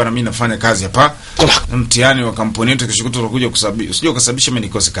 anasema na mimi nafanya kazi hapa. Mtihani wa kampuni yetu kishukutu unakuja usije ukasababisha mimi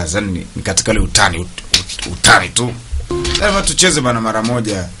nikose kazi. Yani ni katika ile utani tu. Lazima tucheze bana mara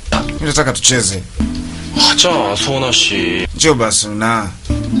moja. Mimi nataka tucheze. 하자, 소원아 씨. Njoo basi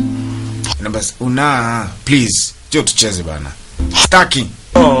una please. Njoo tucheze bana. Staki.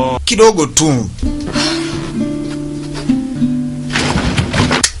 Kidogo tu.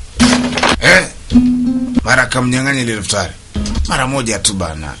 Mara kamnyang'anya ile daftari. Mara moja tu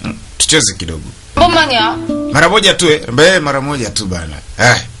bana. Tucheze kidogo. 뭔만이야? Mara moja tu mara moja tu bana.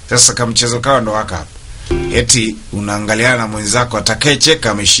 Sasa kama mchezo kawa ndo waka hapa. Eti unaangaliana na mwenzako,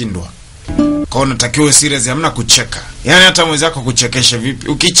 atakayecheka ameshindwa. Kwa unatakiwa uwe serious, hamna kucheka. Yaani hata mwenzako kuchekesha vipi?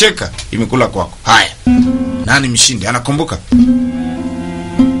 Ukicheka imekula kwako. Haya. Nani mshindi? Anakumbuka?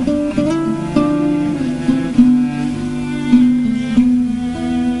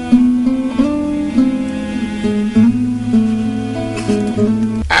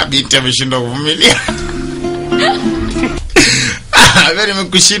 Binti ameshindwa kuvumilia. Wewe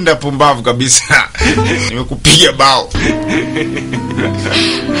nimekushinda, pumbavu kabisa. Nimekupiga bao.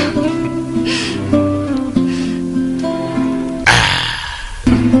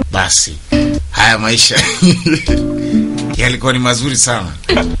 Basi haya maisha yalikuwa ni mazuri sana.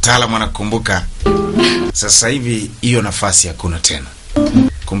 Mtaalamu anakumbuka. Sasa hivi hiyo nafasi hakuna tena.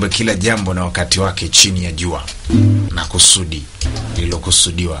 Kumbe kila jambo na wakati wake chini ya jua, na kusudi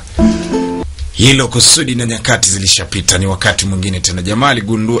lilokusudiwa. Hilo kusudi na nyakati zilishapita, ni wakati mwingine tena. Jamaa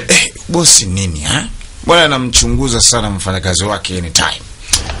aligundua bosi nini bwana anamchunguza sana mfanyakazi wake anytime.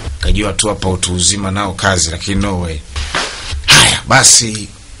 Kajua tu hapa utu uzima nao kazi, lakini no way. Haya basi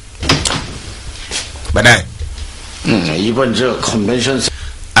baadaye 이번 저 컨벤션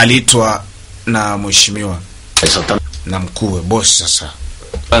aliitwa na mheshimiwa na mkuu boss. Sasa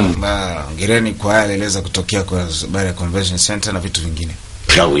ngireni kwa haya alieleza kutokea kwa habari ya convention center na vitu vingine.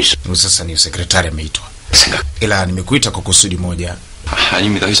 Sasa ni sekretari ameitwa. Ila nimekuita kwa kusudi moja.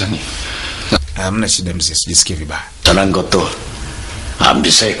 아닙니다, 회장님. Hamna shida mzee, sijisikie vibaya. 떠난 것도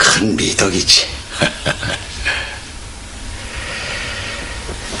안비서의 큰 미덕이지.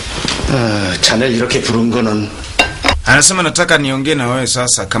 자네를 이렇게 부른 거는. Anasema nataka niongee na wewe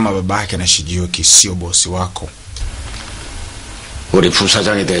sasa kama babake na Shijoki, sio bosi wako. 우리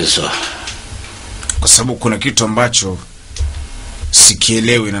부사장에 대해서. Kwa sababu kuna kitu ambacho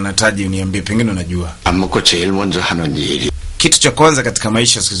sikielewi na nataji uniambie, pengine unajua. 안 먹고 제일 먼저 하는 일이. Kitu cha kwanza katika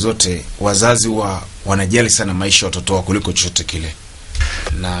maisha siku zote, wazazi wanajali sana maisha watoto wao kuliko chochote kile.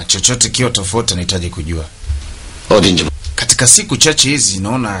 Na chochote kiyo tofauti nahitaji kujua. 어딘지. Katika siku chache hizi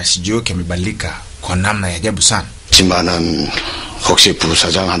naona Shijoki amebadilika kwa namna ya ajabu sana. 지만은 혹시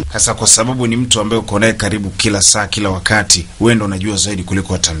부사장 hasa kwa sababu ni mtu ambaye uko naye karibu kila saa kila wakati, wewe ndo unajua zaidi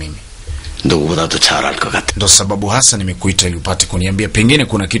kuliko hata mimi. 누구보다도 잘 알 것 같아. Ndo sababu hasa nimekuita ili upate kuniambia pengine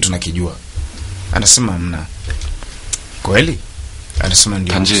kuna kitu nakijua. Anasema mna. Kweli? Anasema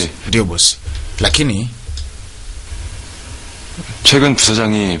ndio boss. Lakini 최근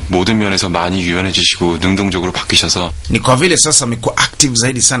부사장이 모든 면에서 많이 유연해지시고 능동적으로 바뀌셔서 ni kwa vile sasa amekuwa active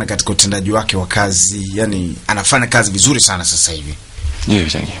zaidi sana katika utendaji wake wa kazi, yani anafanya kazi vizuri sana sasa hivi. 예,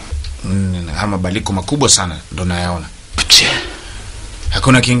 회장님. Mabadiliko makubwa sana ndo nayaona. 그치.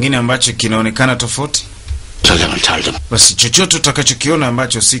 Hakuna kingine ambacho kinaonekana tofauti? 저장을 잘 좀. Basi chochote utakachokiona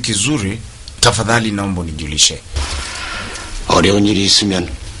ambacho si kizuri, tafadhali naomba unijulishe. 어려운 일이 있으면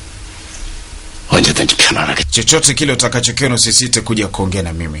언제든지 편안하게. Chochote kile utakachokiona usisite kuja kuongea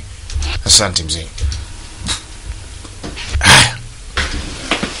na mimi. Asante mzee.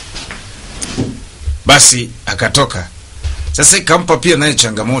 Basi akatoka. Sasa ikampa pia naye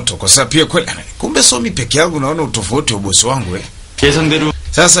changamoto kwa sababu pia kweli kumbe somi peke yangu naona utofauti wa bosi wangu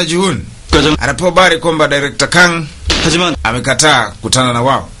Sasa Juhun anapewa habari kwamba director Kang amekataa kukutana na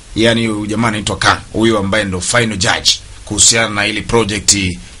wao. Yaani huyu jamaa anaitwa Kang, huyu ambaye ndo final judge kuhusiana na ile project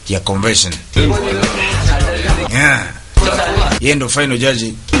ya convention. Yeye ndo final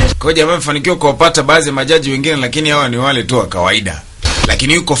judge. Kwa jamaa amefanikiwa kuwapata baadhi ya majaji wengine, lakini hawa ni wale tu wa kawaida.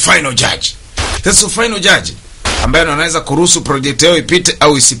 Lakini yuko final judge. Sasa final judge ambaye anaweza kuruhusu project yao ipite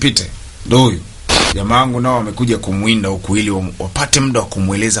au isipite ndio huyu. Jamaa wangu nao wamekuja kumuinda huku ili wapate muda wa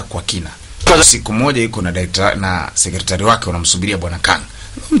kumueleza kwa kina. Siku moja yuko na director na secretary wake wanamsubiria bwana Kang.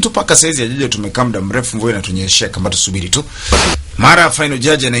 Mtu paka saizi ajaje, tumekaa muda mrefu, mvua inatunyeshia kama tusubiri tu. Mara final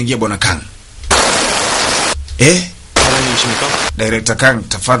judge anaingia bwana Kang. Director Kang,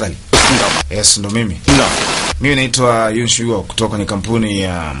 tafadhali. Yes, ndo mimi. Mimi naitwa Yunshuo kutoka kwenye kampuni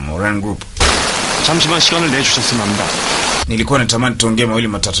ya Moran Group. 잠시만 시간을 내주셨으면 합니다. Nilikuwa natamani tuongee mawili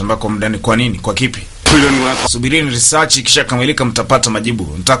matatu ambako mdani. Kwa nini? Kwa kipi? Subirini research kisha kamilika mtapata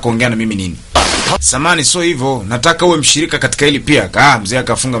majibu. Nataka kuongea na mimi nini? Samani sio hivyo. Nataka uwe mshirika katika hili pia. Mzee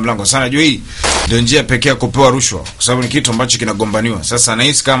akafunga mlango. Sana juu hii ndio njia pekee ya kupewa rushwa kwa sababu ni kitu ambacho kinagombaniwa. Sasa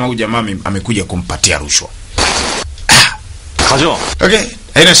nahisi kama huyu jamaa amekuja kumpatia rushwa. 가죠. Okay,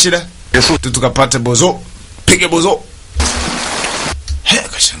 haina shida. Tukapate bozo. Pige bozo.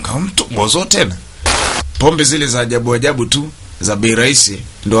 Kashangaa mtu bozo tena. Pombe zile za ajabu ajabu tu za bei rahisi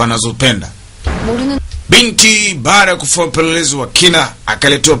ndo anazopenda. Binti baada ya kufanya upelelezi wa kina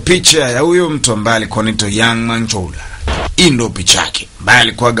akaletewa picha ya huyo mtu ambaye alikuwa anaitwa Yang Manchola. Hii ndio picha yake. Ambaye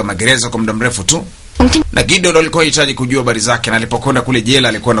alikuwa magereza kwa muda mrefu tu. Na Gideon alikuwa anahitaji kujua habari zake, na alipokwenda kule jela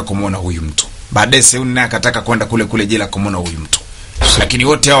alikwenda kumuona huyu mtu. Baadaye Seuni naye akataka kwenda kule jela kumuona huyu mtu. Lakini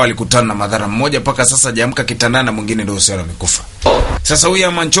wote hao walikutana na madhara. Mmoja mpaka sasa hajaamka kitandani na mwingine ndio sasa amekufa. Sasa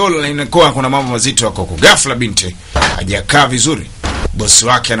huyu Manchola inakuwa kuna mambo mazito yako huko. Ghafla binti hajakaa vizuri. Bosi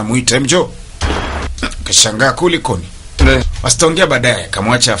wake anamuita Mjo. Kashangaa kulikoni. Wasitaongea baadaye,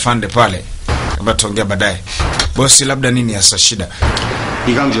 kamwacha afande pale. Kama tuongea baadaye. Bosi labda nini hasa shida?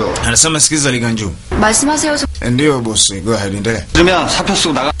 이강조. Anasema sikiliza Liganju. 말씀하세요. Ndio bosi, go ahead endelea. 그러면 사표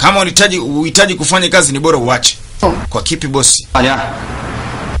쓰고 나가. Kama unahitaji kufanya kazi ni bora uache. Kwa kipi bosi? 아니야.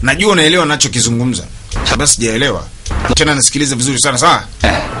 Najua unaelewa ninachokizungumza. Basi sijaelewa. Tena nisikilize vizuri sana sawa?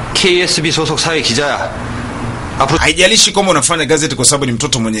 KSB 소속 사회 기자야. Haijalishi kama unafanya kazi eti kwa sababu ni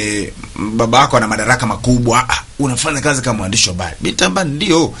mtoto mwenye baba yako ana madaraka makubwa. Unafanya kazi kama mwandishi wa habari. Bitamba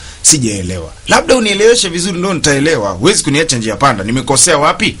ndio sijaelewa. Labda unieleweshe vizuri ndio nitaelewa. Huwezi kuniacha njia panda. Nimekosea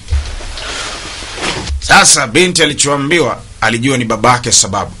wapi? Sasa binti alichoambiwa alijua ni babake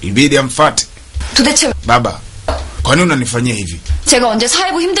sababu. Ilibidi amfuate. 도대체 Baba, kwa nini unanifanyia hivi? 제가 언제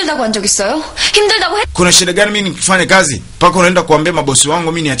사회부 힘들다고 한 적 있어요? 힘들다고 해? Kuna shida gani mimi nikifanya kazi? Paka unaenda kuambia mabosi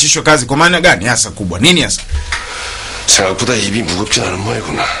wangu mimi niachishwe kazi. Kwa maana gani hasa kubwa? Nini hasa? 생각보다 입이 무겁진 않은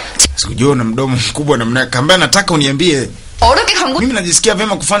모양이구나. Sikujua na mdomo mkubwa namna kamba. Nataka uniambie. 어렵게 간 거. Mimi najisikia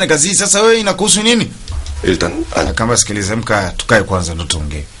vema kufanya kazi hii. Sasa wewe inakuhusu nini? 일단 Kamba sikiliza, mka tukae kwanza ndo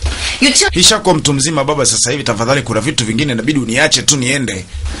tuongee. 유치원 Hisha kwa mtu mzima baba sasa hivi, tafadhali kuna vitu vingine inabidi uniache tu niende.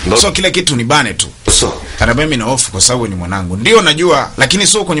 Sio kila kitu ni bane tu. Ana mimi na hofu kwa sababu ni mwanangu. Ndio najua, lakini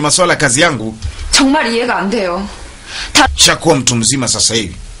sio kwenye masuala ya kazi yangu. 정말 이해가 안 돼요. Shakuwa mtu mzima sasa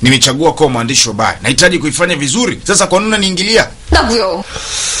hivi. Nimechagua kuwa mwandishi wa habari. Nahitaji kuifanya vizuri. Sasa kwa nini unaniingilia? 나고요.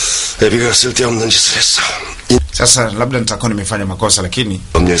 애비가 쓸데없는 짓을 했어. Sasa labda nitakuwa nimefanya makosa, lakini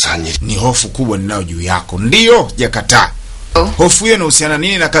법률에서 한 일. ni hofu kubwa ninayo juu yako. Ndio, jakataa. Hofu hiyo inahusiana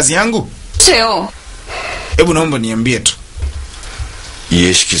nini na kazi yangu? 세요. Hebu naomba niambie tu.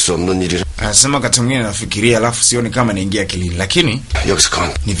 이해시킬 수 없는 일이라. Anasema wakati mwingine nafikiria alafu sioni kama naingia akilini, lakini 여기서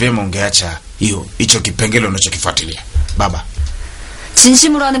그만. ni vema ungeacha hicho kipengele unachokifuatilia. Baba,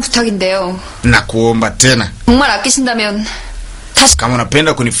 진심으로 하는 부탁인데요. nakuomba tena. 정말 아끼신다면 다시 Kama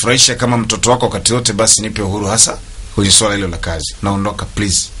unapenda kunifurahisha kama mtoto wako wakati wote, basi nipe uhuru hasa kwenye swala hilo la kazi. Naondoka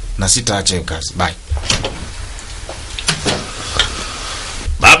please. Na sitaacha hiyo kazi. Bye.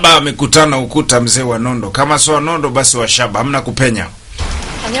 Baba amekutana ukuta mzee wa nondo. Kama sio nondo basi wa shaba. Hamna kupenya.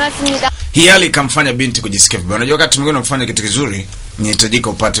 안녕하십니까. Hii hali ikamfanya binti kujisikia vibaya. Unajua wakati mwingine unafanya kitu kizuri, inahitajika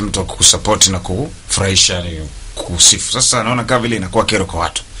upate mtu wa kukusupport na kufurahisha, kukusifu. Sasa anaona kama vile inakuwa kero kwa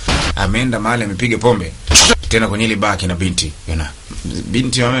watu. Ameenda mahali amepiga pombe. Tena kwenye ile baki na binti. Yona.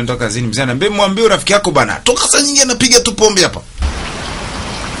 Binti ametoka kazini, mzee anambia mwambie rafiki yako bana. Toka saa nyingine anapiga tu pombe hapa.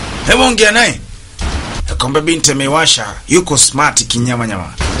 Hebu ongea naye. Akamwambia binti amewasha, yuko smart kinyama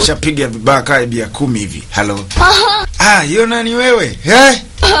nyama. Shapiga vibaya kaya bia 10 hivi. Hello. Hiyo nani wewe?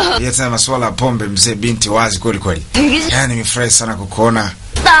 Yata masuala ya pombe mzee binti wazi kweli kweli. Yaani nimefurahi sana kukuona.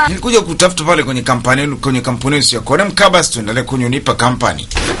 Nilikuja kutafuta pale kwenye kampuni yenu ya kuona mkaba tuendelee kunyunipa kampani.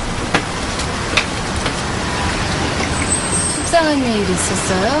 속상한 일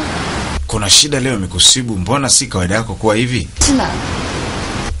있었어요? Kuna shida leo imekusibu, mbona si kawaida yako kuwa hivi? 진아.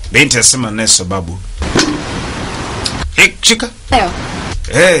 Binti asema naye sababu. Chika. 해요.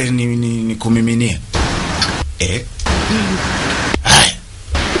 Ni kumiminia.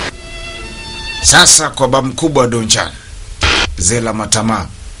 Sasa kwa babu mkubwa Donchan. Zela Matama.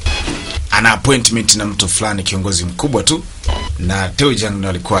 Ana appointment na mtu fulani kiongozi mkubwa tu. Na Teojang ndo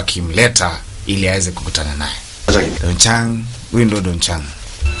alikuwa akimleta ili aweze kukutana naye. Donchan, huyu ndo Donchan.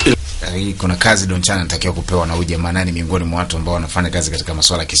 Kuna kazi Donchan anatakiwa kupewa na huyu jamaa nani miongoni mwa watu ambao wanafanya kazi katika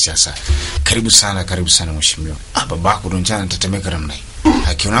masuala ya kisiasa. Karibu sana mheshimiwa. Babako Donchan anatetemeka namna hii.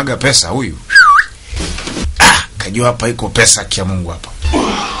 Akionaga pesa huyu. Kajua hapa iko pesa kia Mungu hapa.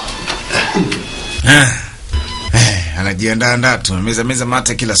 Anajiandaa tu, meza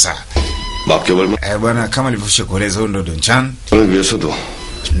mate kila saa. Bwana kama nilivyosha kueleza huyu ndo Donchan.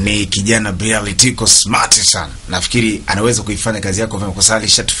 Ni kijana brilliant, smart sana. Nafikiri anaweza kuifanya kazi yako vyema kwa sababu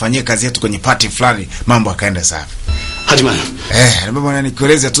alishatufanyia kazi yetu kwenye party fulani, mambo akaenda safi. 하지만 bwana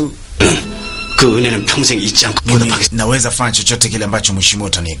nikueleza tu. 그 은혜는 평생 잊지 않고 보답하겠습니다. Naweza fanya chochote kile ambacho mheshimiwa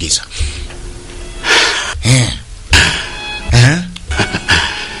utaniagiza.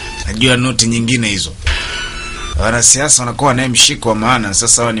 Najua noti nyingine hizo. Wanasiasa wanakuwa naye mshiko wa maana.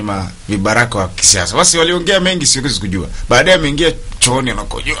 Sasa wao ni vibaraka wa kisiasa. Basi waliongea mengi siwezi kujua. Baadaye ameingia chooni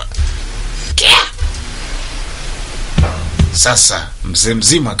anakojua. Sasa mzee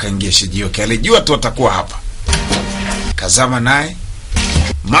mzima akaingia Shijioke. Alijua tu atakuwa hapa. Kazama naye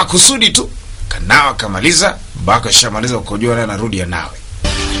makusudi tu. Kanawa kamaliza, baka shamaliza kujua na anarudi nawe.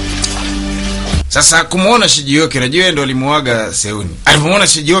 Sasa kumuona Shijioke, najua ndo alimuaga Seuni. Alimuona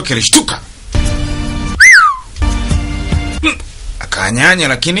Shijioke alishtuka. Akanyanya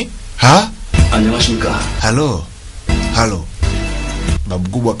lakini 안녕하십니까? Halo. Babu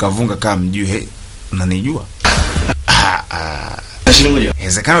kubwa kavunga kama mjue, unanijua? 하시는군요.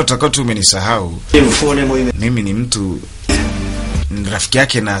 Inawezekana utakao tu umenisahau. Mimi ni mtu rafiki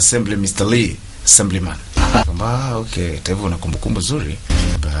yake na Assembly Mr. Lee, Assemblyman. Okay, hivyo una kumbukumbu nzuri.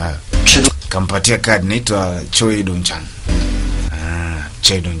 Kampatia card naitwa Choi Donchan.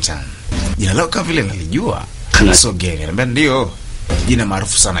 Choi Donchan. Jina lako kama vile nalijua. So gani? Anambia ndio. Jina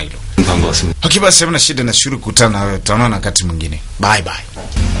maarufu sana hilo. Okay, basi hamna shida na shuru kutana na wewe. Tutaonana wakati mwingine. Bye.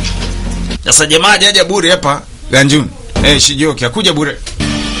 Sasa jamaa haja bure hapa Ganjun. Shijioke akuja bure.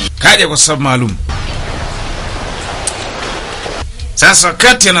 Kaja kwa sababu maalum. Sasa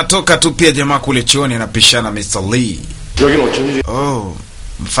wakati anatoka tu pia jamaa kule chuoni anapishana Mr. Lee.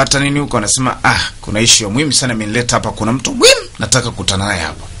 Mfata nini huko? Anasema kuna issue muhimu sana imenileta hapa, kuna mtu muhimu nataka kukutana naye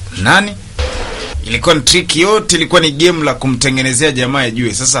hapa. Nani? Ilikuwa ni trick yote, ilikuwa ni game la kumtengenezea jamaa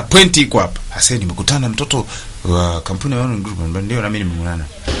ajue. Sasa point iko hapa. Sasa nimekutana na mtoto wa kampuni ya group, ndio na mimi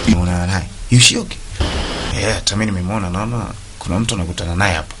nimemuona naye. Yushioke. Hata mimi nimemuona, naona kuna mtu anakutana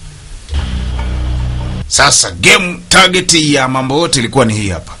naye hapa. Sasa game target ya mambo yote ilikuwa ni hii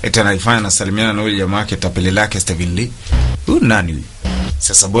hapa. Eti anaifanya na salimiana na yule jamaa yake tapeli lake Steven Lee. Huyu nani huyu?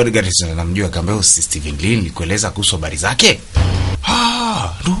 Sasa bodyguard anamjua kama Steven Lee, nilikueleza kuhusu habari zake.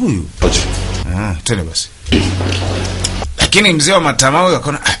 Ndio huyu. Tena basi. Lakini mzee wa matamaa huyo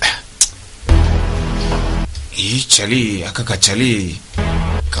akaona chali akakachali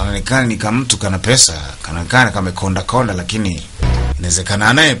kanaonekana ni kama mtu kana pesa, kanaonekana kama konda lakini inawezekana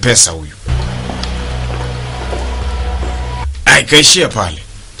anaye pesa huyu. Kaishia pale.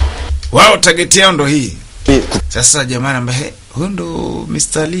 Wao target yao ndo hii. Sasa jamaa ambaye huyo ndo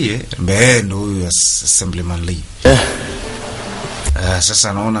Mr. Lee, ndo huyu Assemblyman Lee.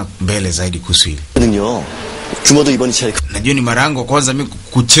 Sasa naona mbele zaidi kuhusu hili. Najua ni mara yangu kwanza mimi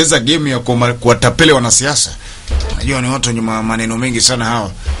kucheza game ya kuwatapele wanasiasa. Najua ni watu wenye maneno mengi sana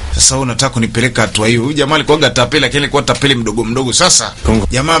hawa. Sasa wewe unataka kunipeleka hatua hiyo. Huyu jamaa alikuwa gatapele lakini alikuwa tapeli mdogo. Sasa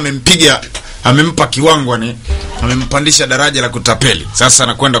jamaa amempiga, amempa kiwango amempandisha daraja la kutapeli. Sasa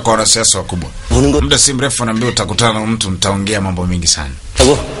anakwenda kwa wanasiasa wakubwa. Muda si mrefu anaambia utakutana na mtu mtaongea mambo mengi sana.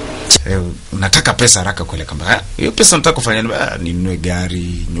 Nataka pesa haraka kweli kamba. Hiyo pesa nataka kufanya ninunue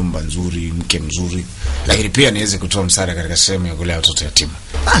gari, nyumba nzuri, mke mzuri. Lakini pia niweze kutoa msaada katika sehemu ya kulea watoto yatima.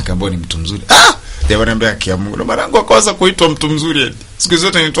 Kamba ni mtu mzuri. Jamaa anambia kiamu. Na mara yangu akaanza kuitwa mtu mzuri. Siku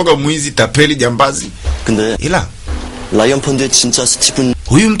zote nitoka mwizi, tapeli, jambazi. Ila 라이언 펀드의 진짜 스티븐.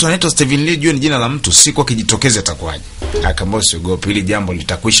 Huyu mtu anaitwa Steven Lee, jua ni jina la mtu, siku akijitokeza atakuwaje? Akaambia usiogope, hili jambo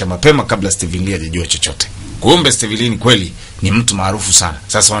litakwisha mapema kabla Steven Lee hajajua chochote. Kumbe Steven Lee ni kweli ni mtu maarufu sana.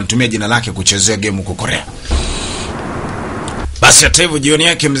 Sasa wanatumia jina lake kuchezea game huko Korea. Basi hata hivyo jioni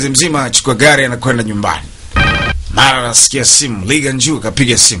yake mzima achukua gari anakwenda nyumbani. Mara anasikia simu, Lee Ganju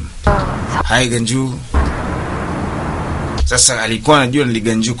kapiga simu. Hai Ganju. Sasa alikuwa anajua ni Lee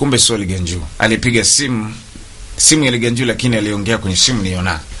Ganju, kumbe sio Lee Ganju. Alipiga simu ya Lee Ganju, lakini aliongea kwenye simu ni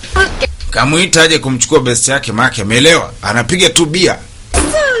Yona. Kamuita aje kumchukua best yake, maki ameelewa. Anapiga tu bia.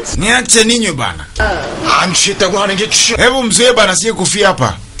 Niache ninyo bana. 안 취했다고 하는 게 취. Hebu mzee bana siye kufia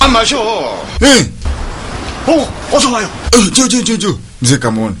hapa. 안 마셔. 어서 와요. Jo. Mzee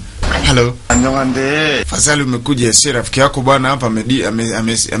kamuona. Hello. 안녕한데. Fazali umekuja, si rafiki yako bwana hapa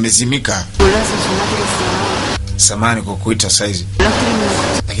amezimika. Samani kwa kuita saizi.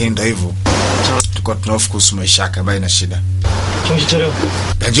 Lakini ndio hivyo. Tuko tunaofu kuhusu maisha yake ambayo ina shida. 정신 차려.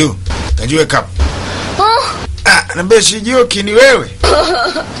 Ganju wake up. Naambia Shijoki ni wewe.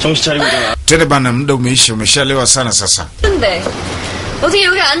 정신 차리고 일어나. Tena bana, muda umeisha, umeshalewa sana sasa. 근데 어떻게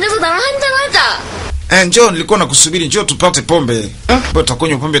여기 앉아서 나랑 한잔 하자. Njoo, nilikuwa nakusubiri, njoo tupate pombe. Bado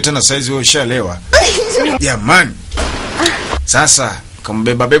utakunywa pombe tena saizi, wewe ushalewa. Jamani. Sasa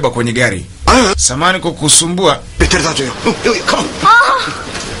kambeba kwenye gari. Samani kwa kusumbua. 데려다 줘요. 여기 컴.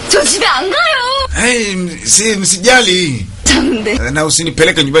 저 집에 안 가요. Msijali. 근데 Na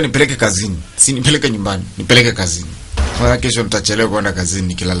usinipeleke nyumbani, nipeleke kazini. Usinipeleke nyumbani, nipeleke kazini. Kwa kesho nitachelewa kwenda kazini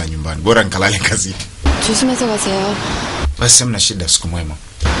nikilala nyumbani. Bora nikalale kazini. 조심해서 가세요. Basi mna shida, siku mwema.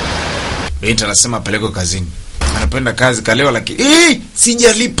 Binti anasema apeleke kazini. Anapenda kazi kalewa, lakini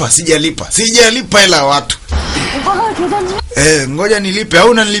sijalipa hela watu. 오빠가 계산 좀. Ngoja nilipe au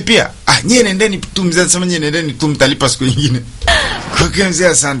unanilipia? Nyie nendeni tu, mzee anasema nyie nendeni tu, mtalipa siku nyingine. Kwa hiyo mzee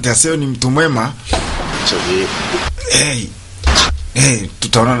asante, asio ni mtu mwema. 저기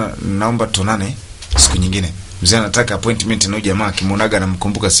Tutaonana, naomba tuonane siku nyingine. Mzee anataka appointment na jamaa, akimuonaga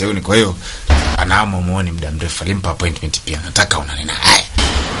anamkumbuka Sayuni, kwa hiyo anaamua muone muda mrefu, alimpa appointment pia. Nataka uonane naye.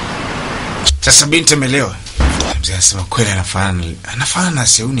 Sasa binti amelewa. Mzee anasema kweli anafanana na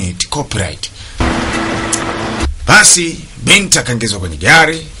Sayuni, eti copyright. Basi binti akaongezwa kwenye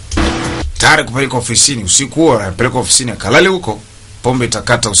gari tayari kupeleka ofisini. Usiku huo anapeleka ofisini, akalale huko. Pombe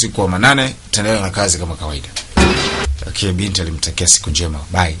itakata usiku wa manane, tutaendelea na kazi kama kawaida. Okay, binti alimtakia siku njema.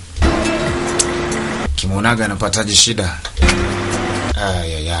 Bye. Kimuonaga anapataje shida?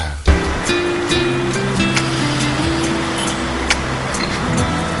 Ya.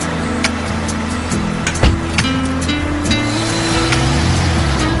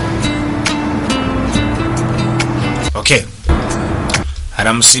 Okay.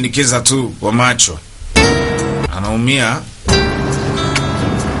 Anamsindikiza tu wa macho. Anaumia.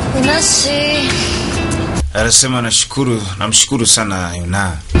 은하 씨. Anasema namshukuru sana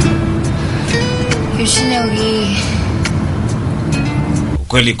Yuna. 유신혁이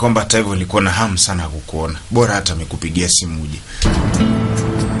Ukweli kwamba hata hivyo nilikuwa na hamu sana kukuona. Bora hata amekupigia simu uje.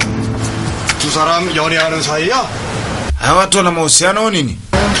 두 사람 연애하는 사이야? Hawa watu wana mahusiano nini?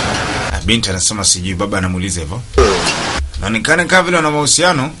 Binti anasema sijui, baba anamuuliza hivyo. Naonekana kama vile wana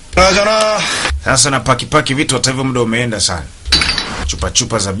mahusiano. 나잖아. Sasa na paki vitu, hata hivyo muda umeenda sana.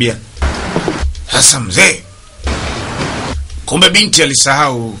 Chupa za bia. Sasa mzee, kumbe binti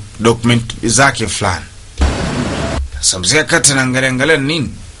alisahau document zake fulani. Sasa mzee akati anaangalia nini,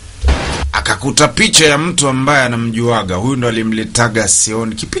 akakuta picha ya mtu ambaye anamjuaga. Huyu ndo alimletaga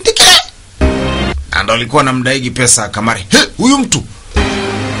Sioni kipindi kile, ndo alikuwa anamdaigi pesa kamari. Huyu mtu.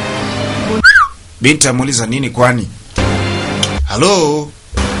 Binti amuuliza nini kwani? Halo?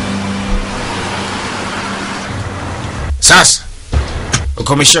 Sasa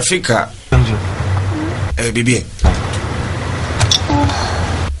uko umeshafika? Bibi.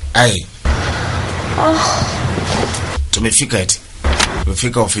 Tumefika eti.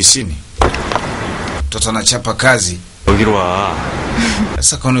 Tumefika ofisini. Mtoto anachapa kazi. 여기로 와.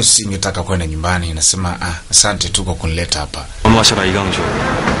 Sasa kwa nini usingetaka kwenda nyumbani? Nasema asante tu kwa kunileta hapa. 마셔라 이강조.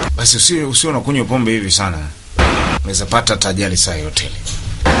 Basi usio unakunywa pombe hivi sana. Unaweza pata tajali saa yote ile.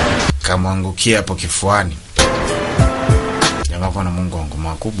 Kamwangukia hapo kifuani. Jamaa kwa na Mungu wangu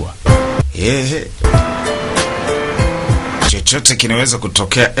makubwa. Chochote kinaweza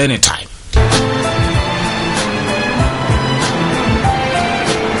kutokea anytime.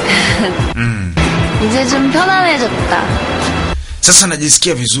 이제 좀 편안해졌다. Sasa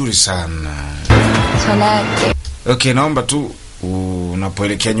najisikia vizuri sana. 전화할게. Okay, naomba tu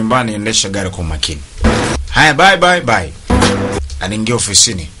unapoelekea nyumbani endesha gari kwa makini. Haya, bye. Anaingia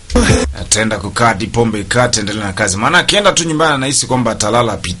ofisini. Ataenda kukaa pombe ikate, endelea na kazi. Maana akienda tu nyumbani anahisi kwamba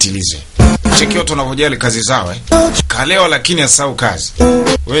atalala apitilize. Cheki watu wanavyojali kazi zao Kalewa lakini asahau kazi.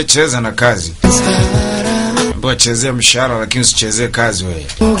 Wewe cheza na kazi. Mbona chezea mshahara lakini usichezee kazi wewe.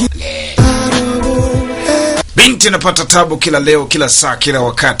 Binti anapata tabu kila leo, kila saa, kila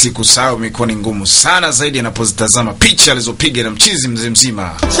wakati. Kusahau mikono ngumu sana zaidi anapozitazama picha alizopiga na mchizi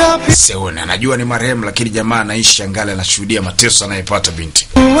mzima. Seuna anajua ni marehemu, lakini jamaa anaishi angali anashuhudia mateso anayopata binti.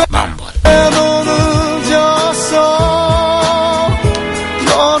 Mambo.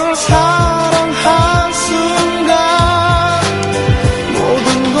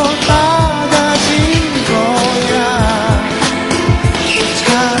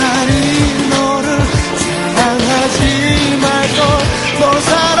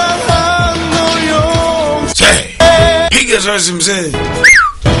 Zoezi mzee.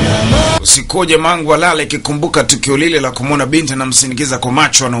 Usikoje mangu alale kikumbuka tukio lile la kumwona binti na msindikiza kwa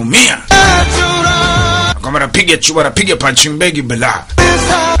macho anaumia. Kama anapiga chuba, anapiga punching bag bala.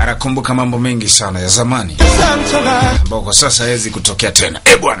 Anakumbuka mambo mengi sana ya zamani ambao kwa sasa hawezi kutokea tena.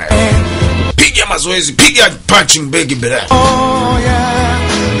 Bwana. Piga mazoezi, piga punching bag bala.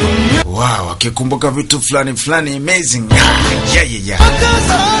 Wow, akikumbuka vitu fulani amazing. Yeah.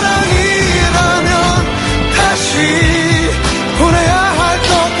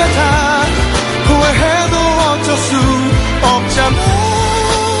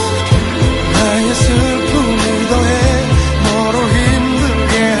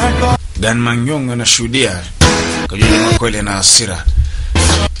 Dan Mangyong anashuhudia kwa kweli na hasira.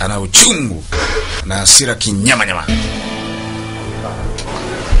 Ana uchungu na hasira kinyama.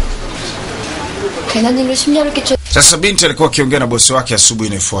 Sasa binti alikuwa akiongea na bosi wake asubuhi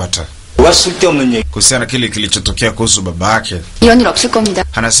inayofuata. Kuhusiana kile kilichotokea kuhusu baba yake.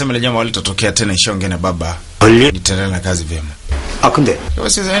 Anasema ile jambo halitotokea tena, ishaongea na baba. Nitaendelea na kazi vyema. 근데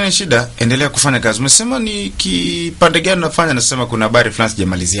Sasa haina shida, endelea kufanya kazi. Umesema ni kipande gani unafanya? Nasema kuna habari fulani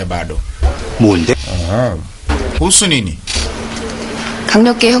sijamalizia bado. 뭔데? Kuhusu nini?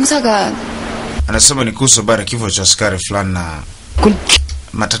 강력계 형사가 Anasema ni kuhusu habari kifo cha askari fulani na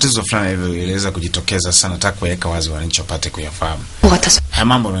matatizo fulani yaliweza kujitokeza sana. Nataka kuweka wazi wananchi wapate kuyafahamu. Haya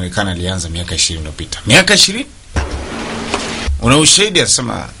mambo yanaonekana alianza miaka 20 iliyopita. Miaka 20? Una ushahidi?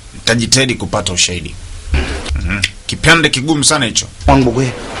 Anasema nitajitahidi kupata ushahidi. Kipande kigumu sana hicho.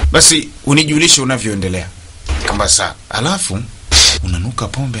 Basi unijulishe unavyoendelea. Kamba saa. Alafu unanuka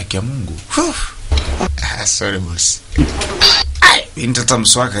pombe ya kia Mungu. Sorry boss. Binti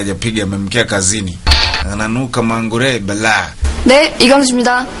mswaka hajapiga, amemkia kazini. Ananuka mangure bala. 네,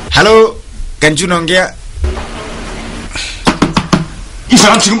 이강수입니다. Hello. Kanju naongea. 이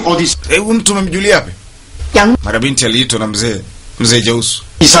사람 지금 어디 있어? Huyu mtu umemjulia wapi? 양 Mara binti aliitwa na mzee Jausu.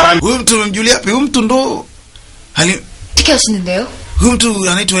 이 사람 Huyu mtu umemjulia wapi? Huyu mtu ndo 어떻게 하시는데요? huyu mtu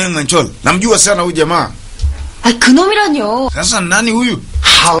anaitwa Yanganchol. Namjua sana huyu jamaa. 아, 그놈이라뇨. Sasa nani huyu?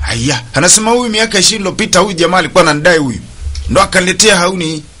 Haya, anasema huyu miaka 20 iliyopita huyu jamaa alikuwa anandai huyu. Ndo akaletea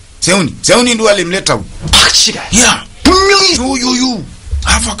hauni. Seuni ndo alimleta huyu. 확실해. Yeah. 분명히 huyu.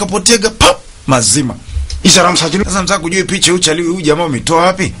 Alafu akapotega pap mazima. 이 사람 사진을 Sasa mtaka kujua picha huyu jamaa umetoa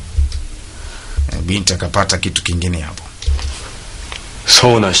wapi? Binti akapata kitu kingine hapo.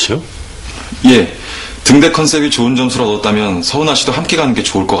 서은아 씨요? 예, 등대 컨셉이 좋은 점수를 얻었다면 서은아 씨도 함께 가는 게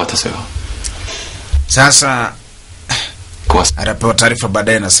좋을 것 같아서요. Sasa 고맙습니다. anapewa taarifa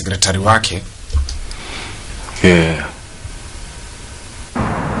baadaye na sekretari wake. 예.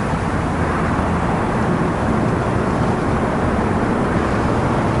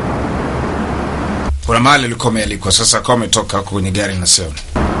 Kuna mahali alikuwa amealikwa, sasa akawa ametoka kwenye gari na Seun.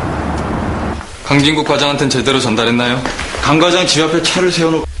 강진국 과장한테는 제대로 전달했나요? 강 과장 집 앞에 차를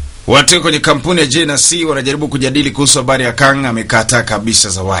세워놓고 Watu kwenye kampuni ya J&C wanajaribu kujadili kuhusu habari ya Kang. Amekataa kabisa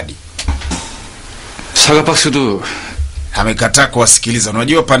zawadi. 사과박스도 Amekataa kuwasikiliza.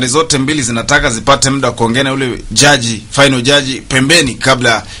 Unajua pande zote mbili zinataka zipate muda wa kuongea na yule jaji, final jaji pembeni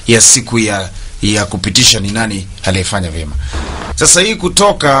kabla ya siku ya kupitisha ni nani aliyefanya vyema. Sasa hii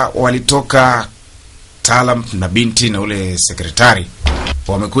walitoka Talam na binti na ule sekretari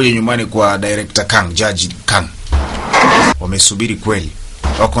wamekuja nyumbani kwa director Kang, jaji Kang. Wamesubiri kweli.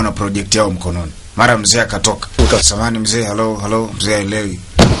 Wako na project yao mkononi. Mara mzee akatoka. Samahani mzee, hello, mzee haelewi.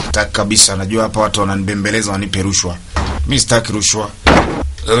 Nataka kabisa, najua hapa watu wananibembeleza wanipe rushwa. Mimi sitaki rushwa.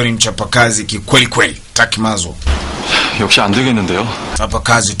 Wewe ni mchapakazi kikweli kweli. Taki mazo. 역시 안 되겠는데요. Hapa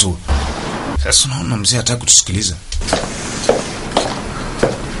kazi tu. Sasa unaona mzee hataki kutusikiliza.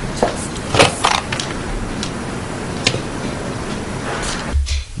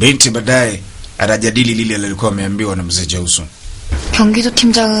 Binti baadaye anajadili lile alilikuwa ameambiwa na mzee Jausu. 경기도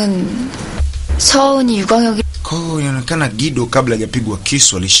팀장은 서은이 유광혁이 Kwa inaonekana Gido kabla hajapigwa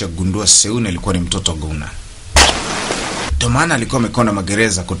kisu alishagundua Seun alikuwa ni mtoto Guna. Ndio maana alikuwa amekonda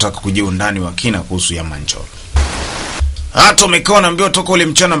magereza kutaka kujua undani wa kina kuhusu ya Manjoro. Hata umekonda mbio toka ule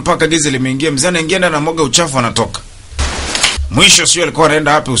mchana mpaka giza limeingia, mzee anaingia na mwaga uchafu anatoka. Mwisho sio alikuwa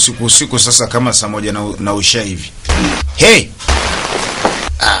anaenda wapi usiku sasa kama saa moja na usha hivi. Hey!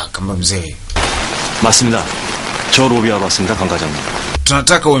 Kama mzee. 맞습니다. 저 로비하러 왔습니다, 강 과장님.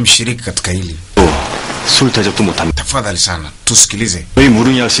 Tunataka uwe mshiriki katika hili. 술 대접도 못합니다. Tafadhali sana, tusikilize. 저희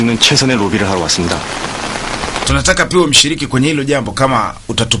무릉이 할 수 있는 최선의 로비를 하러 왔습니다. Tunataka pia mshiriki kwenye hilo jambo kama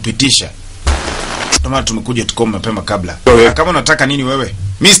utatupitisha. Kama tumekuja tuko mapema kabla. Kama unataka nini wewe?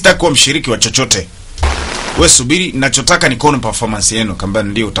 Mimi sitaki kuwa mshiriki wa chochote. Wewe subiri, ninachotaka ni kuona performance yenu kama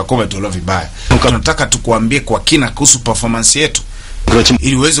ndio utakuwa umetolewa vibaya. Tunataka tukuambie kwa kina kuhusu performance yetu.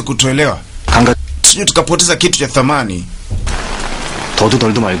 Ili uweze kutuelewa. Sio tukapoteza kitu cha thamani. 더도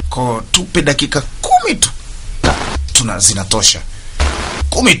덜도 말고. Kwa tupe dakika 10 tu. Zinatosha.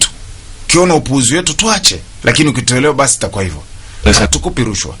 10 tu. Kiona upuuzi wetu tuache, lakini ukitoelewa basi itakuwa hivyo. Tukupi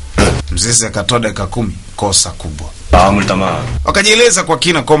rushwa. Mzee akatoa dakika 10, kosa kubwa. 마음을 담아. Wakajieleza kwa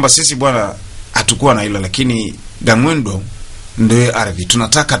kina kwamba sisi bwana hatakuwa na hilo, lakini Gangwendo ndio ardhi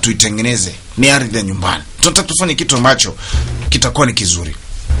tunataka tuitengeneze, ni ardhi ya nyumbani. Tunataka tufanye kitu ambacho kitakuwa ni kizuri.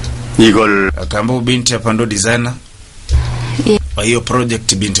 이걸 Akaambia binti hapa ndo designer. Kwa hiyo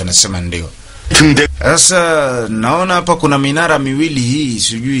project binti anasema ndio. Sasa naona hapa kuna minara miwili, hii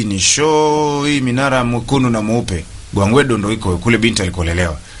sijui ni show, hii minara mwekundu na mweupe. Gangwendo ndo iko kule binti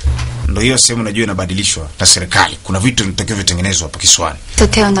alikolelewa. Ndio hiyo sehemu najua inabadilishwa na serikali. Kuna vitu vinatakiwa vitengenezwe hapa Kiswahili.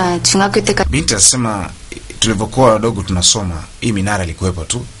 태어나 중학교 때까지 Binti anasema tulivyokuwa wadogo tunasoma, hii minara ilikuwepo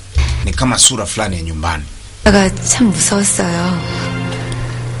tu. Ni kama sura fulani ya nyumbani. 제가 참 무서웠어요.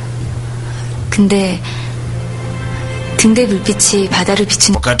 근데 등대 불빛이 바다를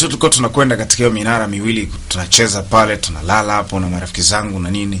비추는 Wakati tulikuwa tunakwenda katika hiyo minara miwili, tunacheza pale, tunalala hapo na marafiki zangu na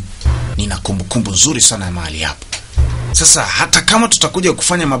nini. Nina kumbukumbu nzuri sana ya mahali hapo. Sasa hata kama tutakuja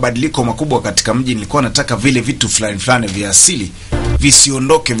kufanya mabadiliko makubwa katika mji, nilikuwa nataka vile vitu fulani vya asili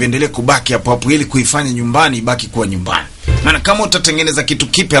visiondoke, viendelee kubaki hapo hapo ili kuifanya nyumbani ibaki kuwa nyumbani. Maana kama utatengeneza kitu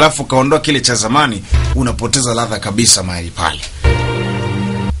kipya alafu kaondoa kile cha zamani, unapoteza ladha kabisa mahali pale.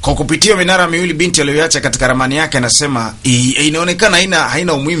 Kwa kupitia minara miwili binti aliyoacha katika ramani yake anasema inaonekana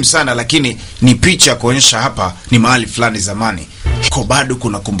haina umuhimu sana, lakini ni picha kuonyesha hapa ni mahali fulani zamani. Kwa bado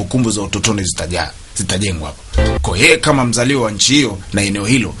kuna kumbukumbu za utotoni zitajengwa hapo. Kwa yeye kama mzaliwa wa nchi hiyo na eneo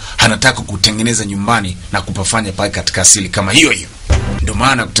hilo, anataka kutengeneza nyumbani na kupafanya pale katika asili kama hiyo. Ndio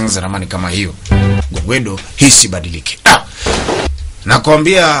maana kutengeneza ramani kama hiyo. Gangwendo hii sibadilike.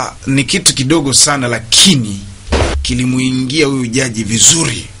 Nakwambia ni kitu kidogo sana, lakini kilimuingia huyu jaji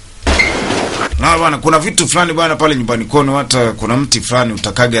vizuri. Na bwana kuna vitu fulani bwana pale nyumbani kwao, hata kuna mti fulani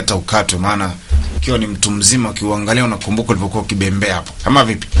utakage hata ukatwe, maana ikiwa ni mtu mzima ukiuangalia unakumbuka ulivyokuwa ukibembea hapo. Kama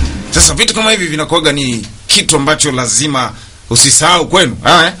vipi? Sasa vitu kama hivi vinakuwa ni kitu ambacho lazima usisahau kwenu.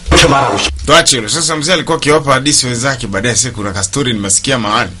 Tuache hilo. Sasa mzee alikuwa akiwapa hadithi wenzake, baadaye siku kuna kastori nimesikia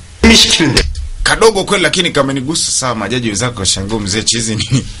mahali. Kadogo kweli lakini kamenigusa sawa. Majaji wenzako washangaa mzee chizi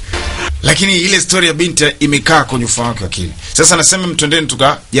nini. Lakini ile story ya binti imekaa kwenye ufahamu wake akili. Sasa nasema mtendeni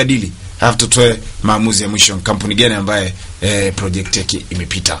tukajadili. Alafu tutoe maamuzi ya mwisho kampuni gani ambaye project yake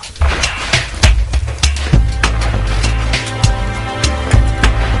imepita.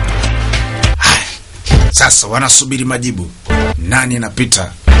 Sasa wanasubiri majibu. Nani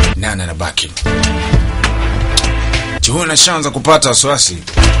anapita? Nani anabaki? Chuo shaanza kupata wasiwasi,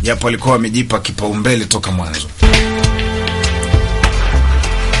 japo alikuwa amejipa kipaumbele toka mwanzo.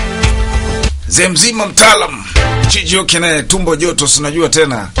 Zemzima mtaalamu Chijioke naye tumbo joto, sinajua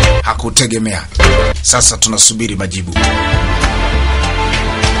tena hakutegemea. Sasa tunasubiri majibu.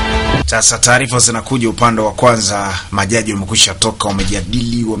 Sasa taarifa zinakuja upande wa kwanza, majaji wamekwisha toka,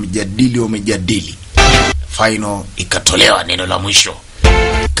 wamejadili. Final ikatolewa neno la mwisho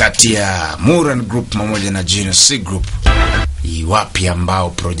kati ya Muran Group pamoja na GNC Group, iwapi ambao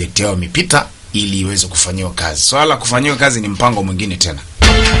project yao imepita ili iweze kufanyiwa kazi. Swala kufanyiwa kazi ni mpango mwingine tena.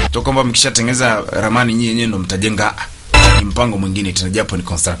 Toka kwamba mkishatengeneza ramani nyinyi wenyewe ndo mtajenga, ni mpango mwingine tena, japo ni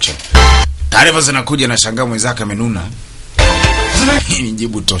construction. Taarifa zinakuja na shangaa mwenzake amenuna. Ni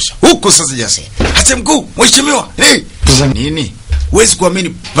jibu tosha. Huko sasa jase. Hata mkuu, mheshimiwa. Nini? Huwezi kuamini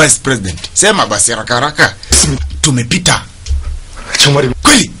vice president. Sema basi haraka. Tumepita.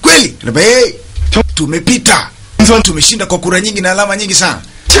 Kweli. Tumepita. Tumeshinda kwa kura nyingi na alama nyingi sana.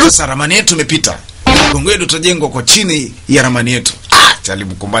 Sasa ramani yetu imepita. Gangwendo tutajengwa kwa chini ya ramani yetu.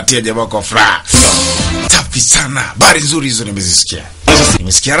 Alimkumbatia jamaa kwa furaha. Safi sana. Habari nzuri hizo nimezisikia.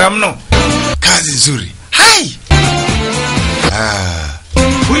 Nimesikia ramno. Kazi nzuri. Hai.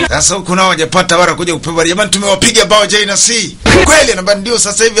 Sasa huku nao wajapata wara kuja kupewa. Jamani, tumewapiga bao China C. Kweli na ndio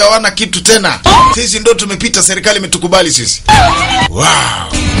sasa hivi hawana kitu tena. Sisi ndo tumepita, serikali imetukubali sisi. Wow.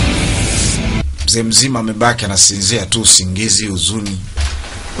 Mzee mzima amebaki anasinzia tu, usingizi, huzuni,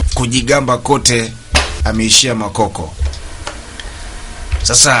 kujigamba kote, ameishia makoko.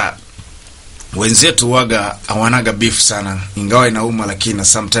 Sasa wenzetu waga hawanaga beef sana, ingawa inauma, lakini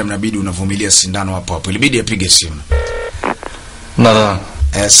sometimes inabidi unavumilia sindano hapo hapo. Ilibidi apige simu. 나다.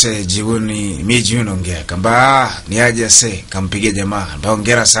 Ese jioni miji unaongea kamba ni aje ase kampigia jamaa.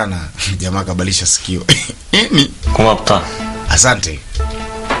 Hongera sana. Jamaa kabalisha sikio. Nini? 고맙다. Asante.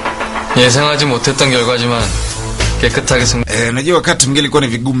 예상하지 못했던 결과지만 깨끗하게 najua wakati mwingine ilikuwa ni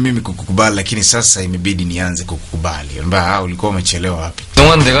vigumu mimi kukukubali, lakini sasa imebidi nianze kukukubali. Mbona ulikuwa umechelewa wapi?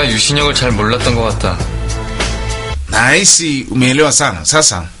 그동안 내가 유신혁을 잘 몰랐던 것 같다. Nahisi umeelewa sana.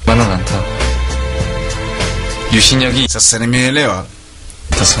 Sasa 많은 않다. 유신혁이 sasa nimeelewa.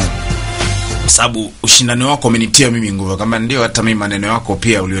 Sasa Sababu ushindani wako umenitia mimi nguvu. Kama ndio, hata mimi maneno yako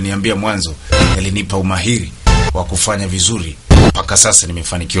pia ulioniambia mwanzo yalinipa umahiri wa kufanya vizuri. Mpaka sasa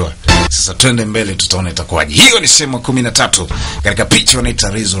nimefanikiwa. Sasa twende mbele, tutaona itakuwaje. Hiyo ni sehemu 13 katika picha wanaita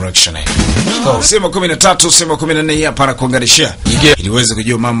Resurrection. Sehemu 13, sehemu 14 hapa para kuunganishia ili uweze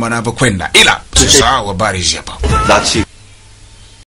kujua mambo yanapokwenda. Ila usisahau habari hizi hapa. 나치